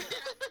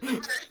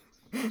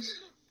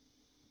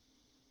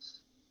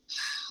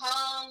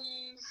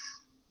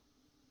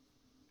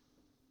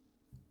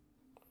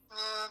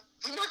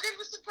 I'm not good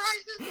with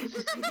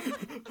surprises.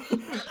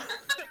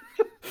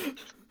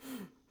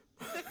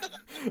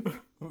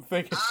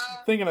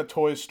 Thinking of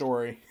Toy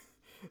Story.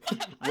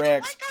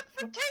 Rex.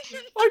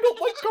 I don't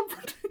like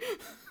confrontation.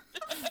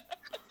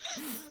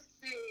 Let's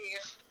see.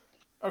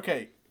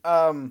 Okay,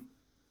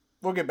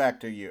 we'll get back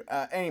to you.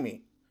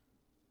 Aimee.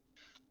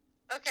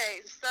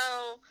 Okay,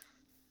 so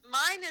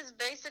mine is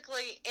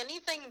basically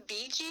anything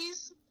Bee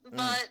Gees,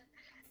 but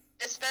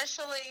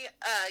especially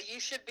You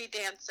Should Be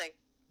Dancing.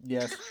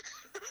 Yes.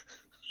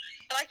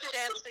 I like to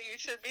dance, so you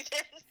should be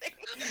dancing.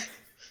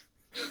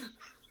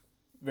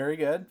 Very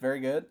good, very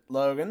good.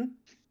 Logan?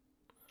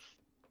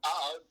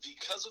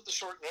 Because of the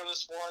short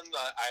notice one,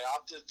 I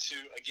opted to,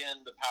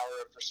 again, the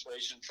power of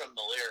persuasion from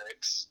the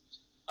lyrics.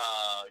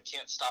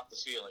 Can't Stop the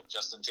Feeling,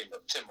 Justin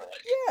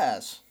Timberlake.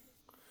 Yes.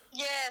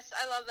 Yes,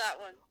 I love that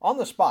one. On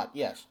the spot,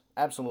 yes,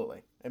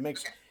 absolutely.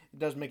 It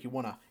does make you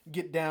want to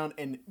get down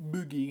and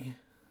boogie.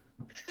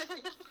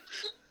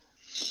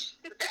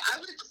 Okay, I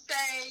would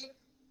say,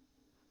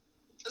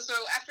 so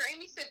after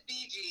Aimee said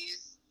Bee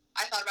Gees,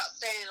 I thought about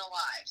Staying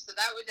Alive, so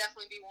that would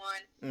definitely be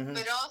one. Mm-hmm.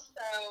 But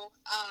also,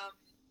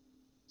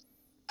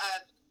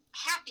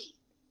 Happy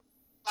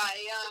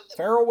by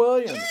Pharrell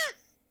Williams.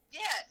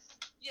 Yes,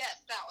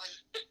 that one.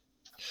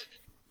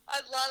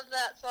 I love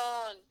that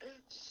song.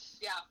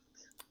 Yeah.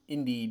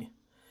 Indeed.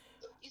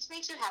 It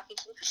makes you happy.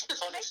 It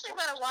makes me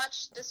want to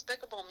watch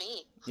Despicable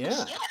Me.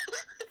 Yeah.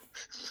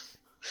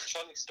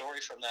 Funny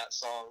story from that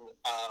song.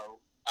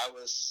 I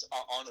was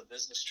on a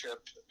business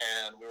trip,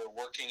 and we were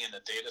working in a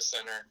data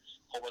center, a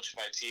whole bunch of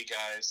IT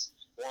guys.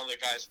 One of the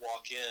guys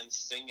walk in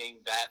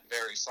singing that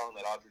very song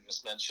that Audrey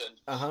just mentioned,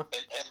 and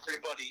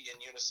everybody in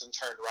unison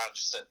turned around and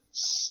just said,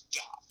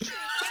 "Stop."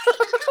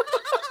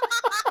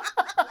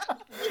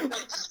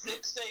 Like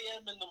 6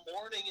 a.m. in the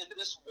morning, and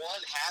this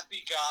one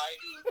happy guy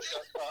who's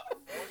just a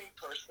morning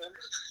person.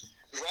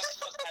 The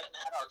rest of us hadn't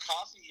had our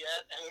coffee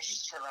yet, and we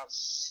just turn around,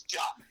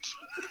 stop.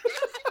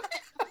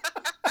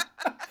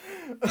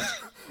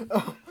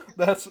 Oh,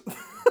 that's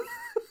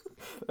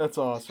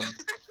awesome.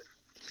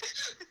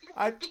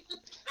 I'm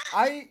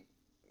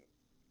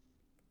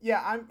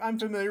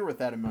familiar with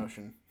that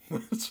emotion.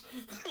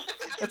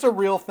 It's a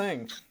real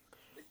thing.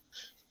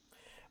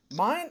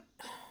 Mine,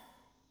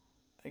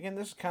 again,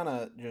 this is kind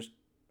of just,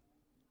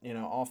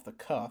 off the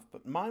cuff,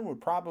 but mine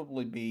would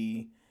probably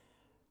be,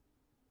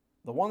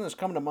 the one that's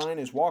coming to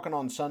mind is Walking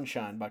on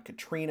Sunshine by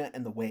Katrina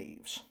and the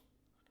Waves.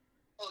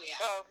 Oh, yeah.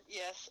 Oh,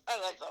 yes. I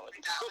love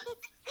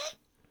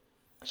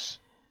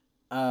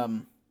that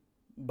one.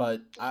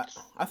 But I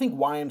think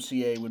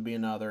YMCA would be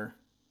another.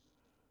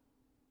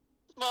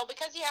 Well,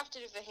 because you have to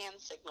do the hand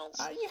signals.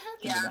 You have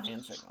to do the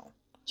hand signal.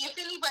 If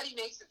anybody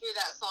makes it through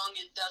that song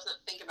and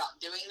doesn't think about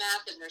doing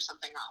that, then there's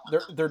something wrong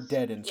with them. They're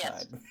dead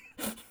inside.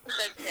 Yes.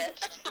 They're dead.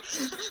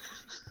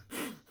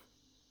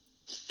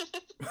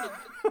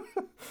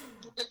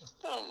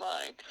 Oh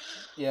my.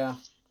 Yeah.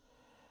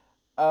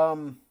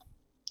 Well,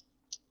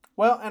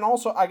 and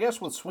also I guess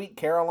with Sweet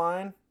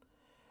Caroline,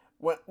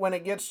 when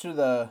it gets to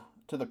the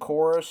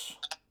chorus,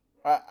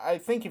 I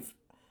think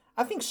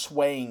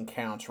swaying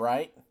counts,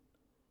 right?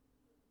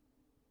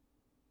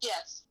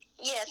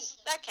 Yes,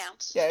 that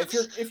counts. Yeah,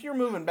 if you're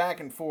moving back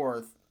and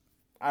forth,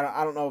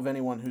 I don't know of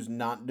anyone who's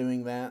not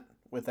doing that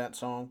with that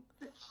song.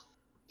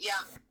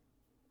 Yeah.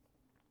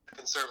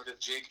 Conservative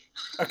jig.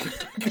 Okay,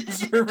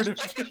 conservative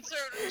jig.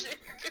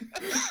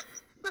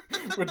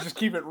 We'll just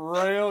keep it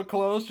real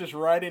close, just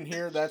right in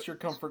here. That's your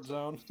comfort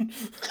zone.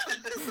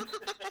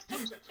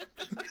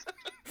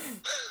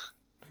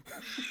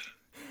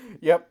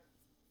 Yep.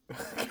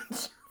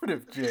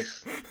 Conservative jig.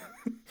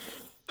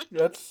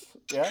 That's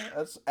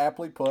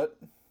aptly put.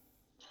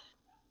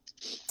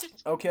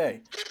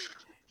 Okay.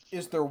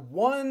 Is there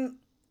one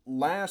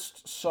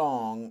last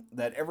song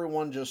that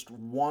everyone just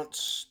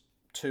wants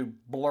to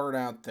blurt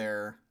out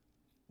there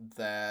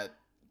that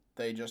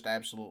they just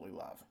absolutely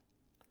love?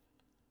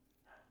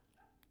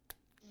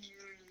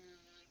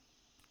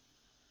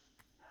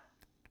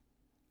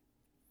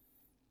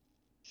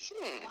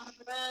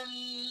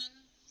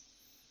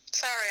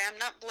 Sorry, I'm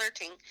not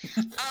blurting.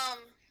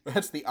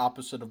 That's the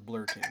opposite of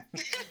blurting.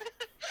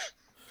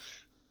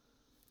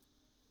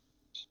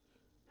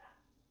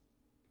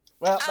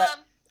 Well,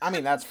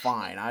 that's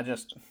fine.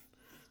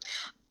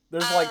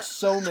 There's like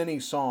so many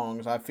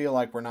songs, I feel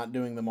like we're not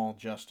doing them all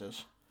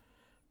justice.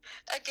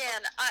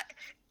 Again, I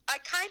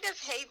kind of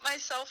hate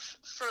myself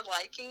for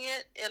liking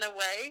it in a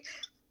way,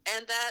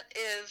 and that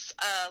is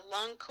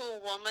Lone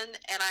Cool Woman,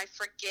 and I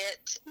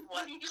forget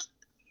what...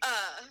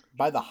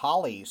 By the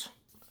Hollies.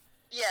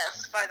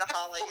 Yes, by the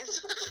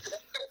Hollies.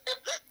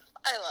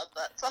 I love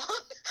that song.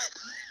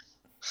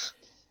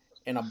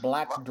 In a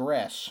black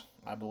dress,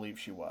 I believe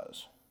she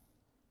was.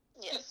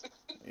 Yes.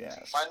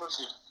 Yes. Mine would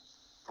be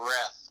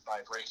Breath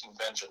by Breaking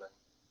Benjamin.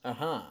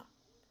 Uh-huh.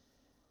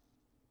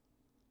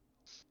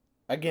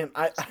 Again,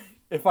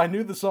 if I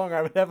knew the song,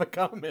 I would have a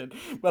comment,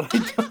 but I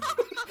don't.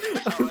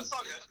 No, it's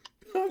all good.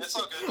 It's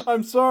all good.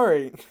 I'm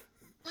sorry.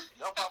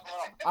 No problem at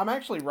all. I'm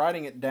actually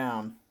writing it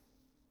down.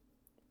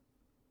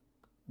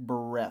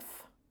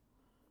 Breath.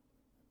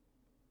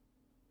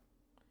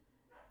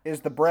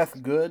 Is the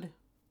breath good?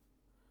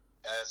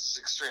 It's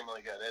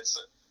extremely good. It's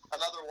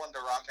another one to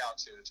rock out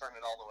to. Turn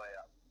it all the way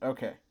up.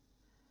 Okay.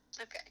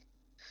 So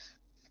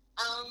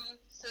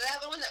the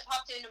other one that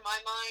popped into my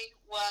mind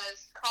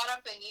was Caught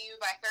Up in You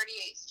by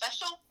 38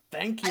 Special.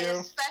 Thank you.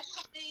 I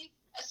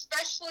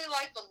especially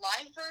like the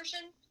live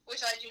version,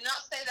 which I do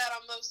not say that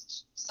on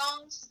most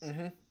songs,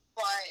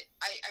 but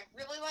I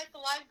really like the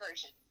live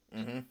version.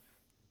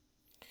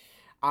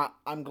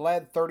 I'm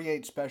glad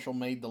 38 Special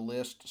made the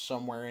list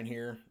somewhere in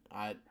here.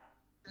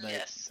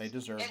 They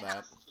deserve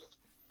that.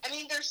 I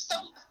mean, there's so...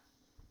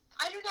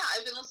 I don't know.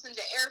 I've been listening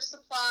to Air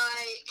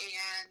Supply,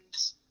 and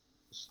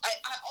I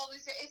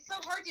always say it's so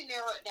hard to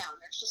narrow it down.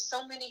 There's just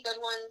so many good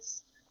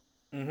ones.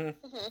 I've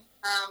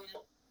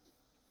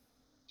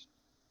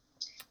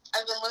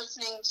been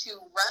listening to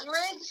Run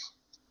Rig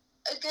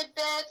a good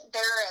bit.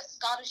 They're a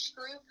Scottish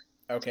group.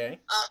 Okay.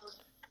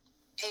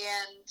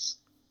 And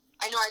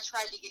I know I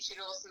tried to get you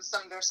to listen to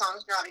some of their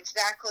songs, not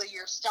exactly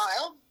your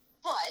style,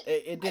 but...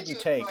 It didn't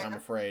take, I'm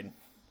afraid.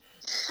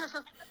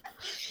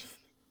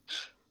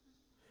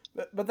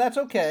 But that's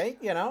okay,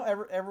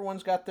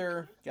 everyone's got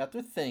their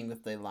thing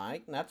that they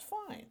like, and that's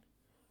fine.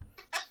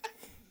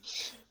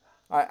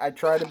 I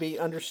try to be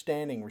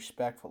understanding,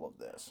 respectful of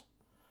this.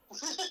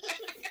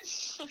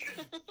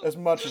 As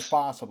much as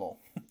possible.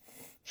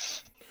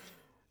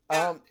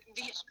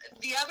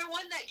 The other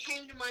one that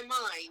came to my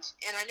mind,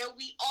 and I know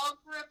we all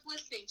grew up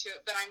listening to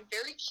it, but I'm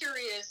very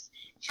curious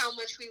how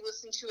much we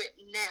listen to it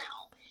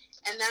now,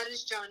 and that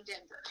is John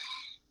Denver.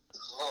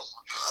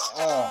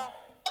 Oh.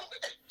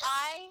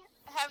 I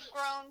have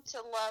grown to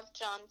love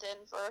John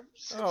Denver.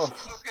 Oh.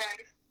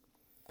 Okay.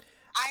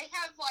 I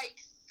have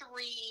like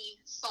three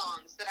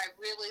songs that I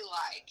really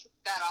like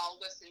that I'll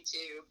listen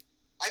to,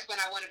 like when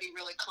I want to be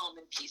really calm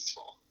and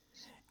peaceful.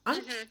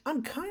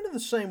 I'm kind of the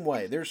same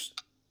way. There's,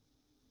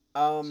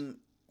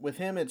 with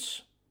him,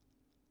 it's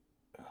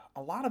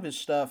a lot of his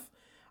stuff.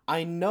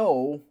 I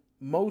know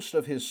most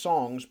of his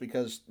songs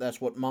because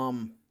that's what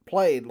Mom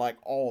played like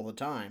all the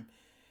time.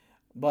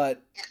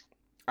 But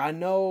I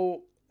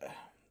know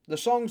the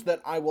songs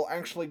that I will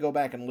actually go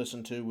back and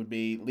listen to would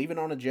be "Leaving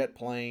on a Jet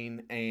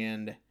Plane"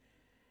 and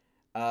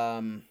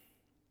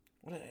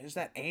what is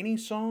that,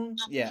 Annie's song?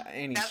 Yeah,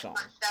 Annie's song.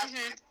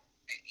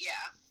 Yeah.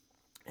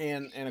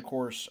 And of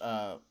course,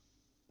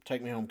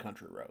 "Take Me Home,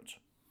 Country Roads."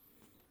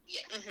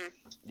 Yeah.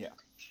 Yeah.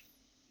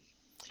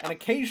 And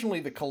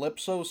occasionally the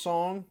Calypso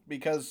song,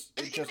 because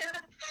it just...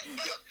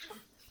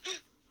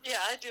 Yeah,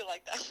 I do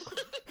like that.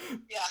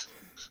 Yeah.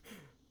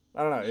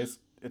 I don't know,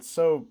 it's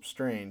so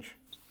strange.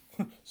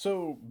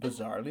 So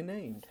bizarrely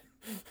named.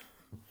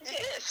 It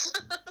is.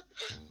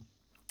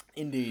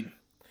 Indeed.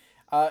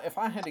 If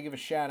I had to give a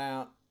shout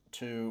out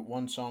to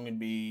one song, it'd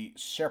be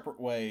 "Separate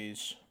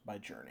Ways" by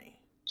Journey.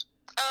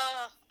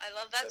 I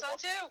love that song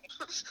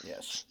too.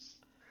 Yes.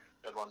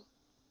 Good one.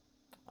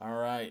 All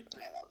right.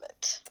 I love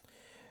it.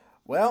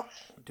 Well,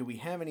 do we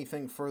have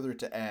anything further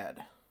to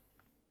add?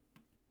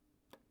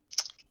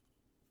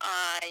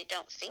 I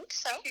don't think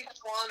so. It could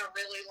go on a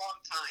really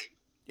long time.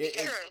 It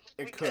could.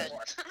 It could.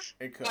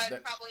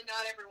 But probably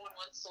not everyone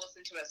wants to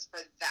listen to us for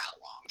that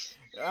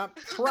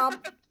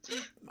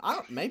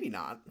long. Maybe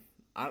not.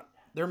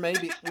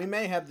 We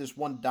may have this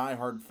one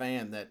diehard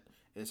fan that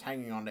is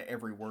hanging on to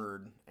every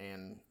word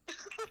and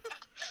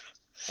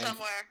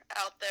somewhere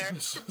out there.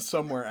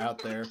 Somewhere out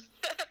there.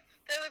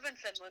 They live in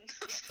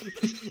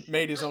Finland.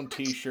 Made his own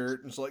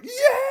T-shirt and it's like,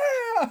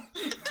 yeah!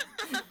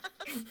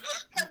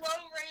 Hello,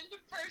 random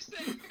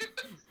person.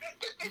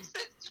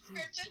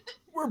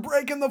 We're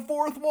breaking the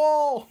fourth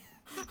wall!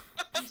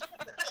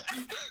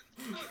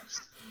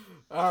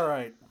 All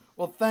right.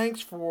 Well,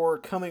 thanks for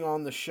coming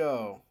on the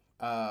show.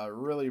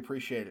 Really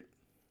appreciate it.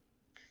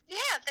 Yeah,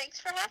 thanks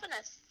for having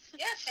us.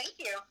 Yeah, thank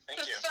you. Thank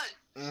It was you. fun.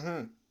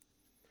 Mm-hmm.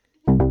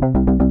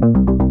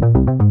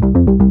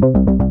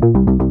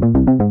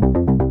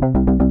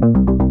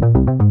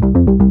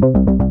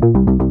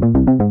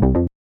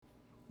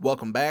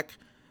 Welcome back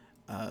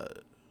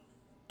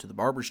to the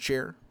Barber's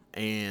Chair.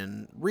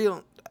 And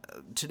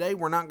today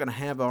we're not going to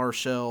have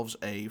ourselves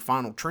a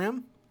final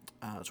trim.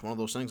 It's one of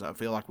those things I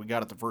feel like we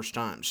got it the first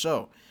time.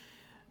 So,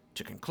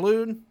 to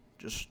conclude,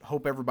 just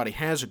hope everybody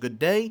has a good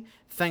day.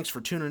 Thanks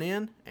for tuning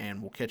in,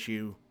 and we'll catch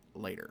you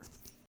later.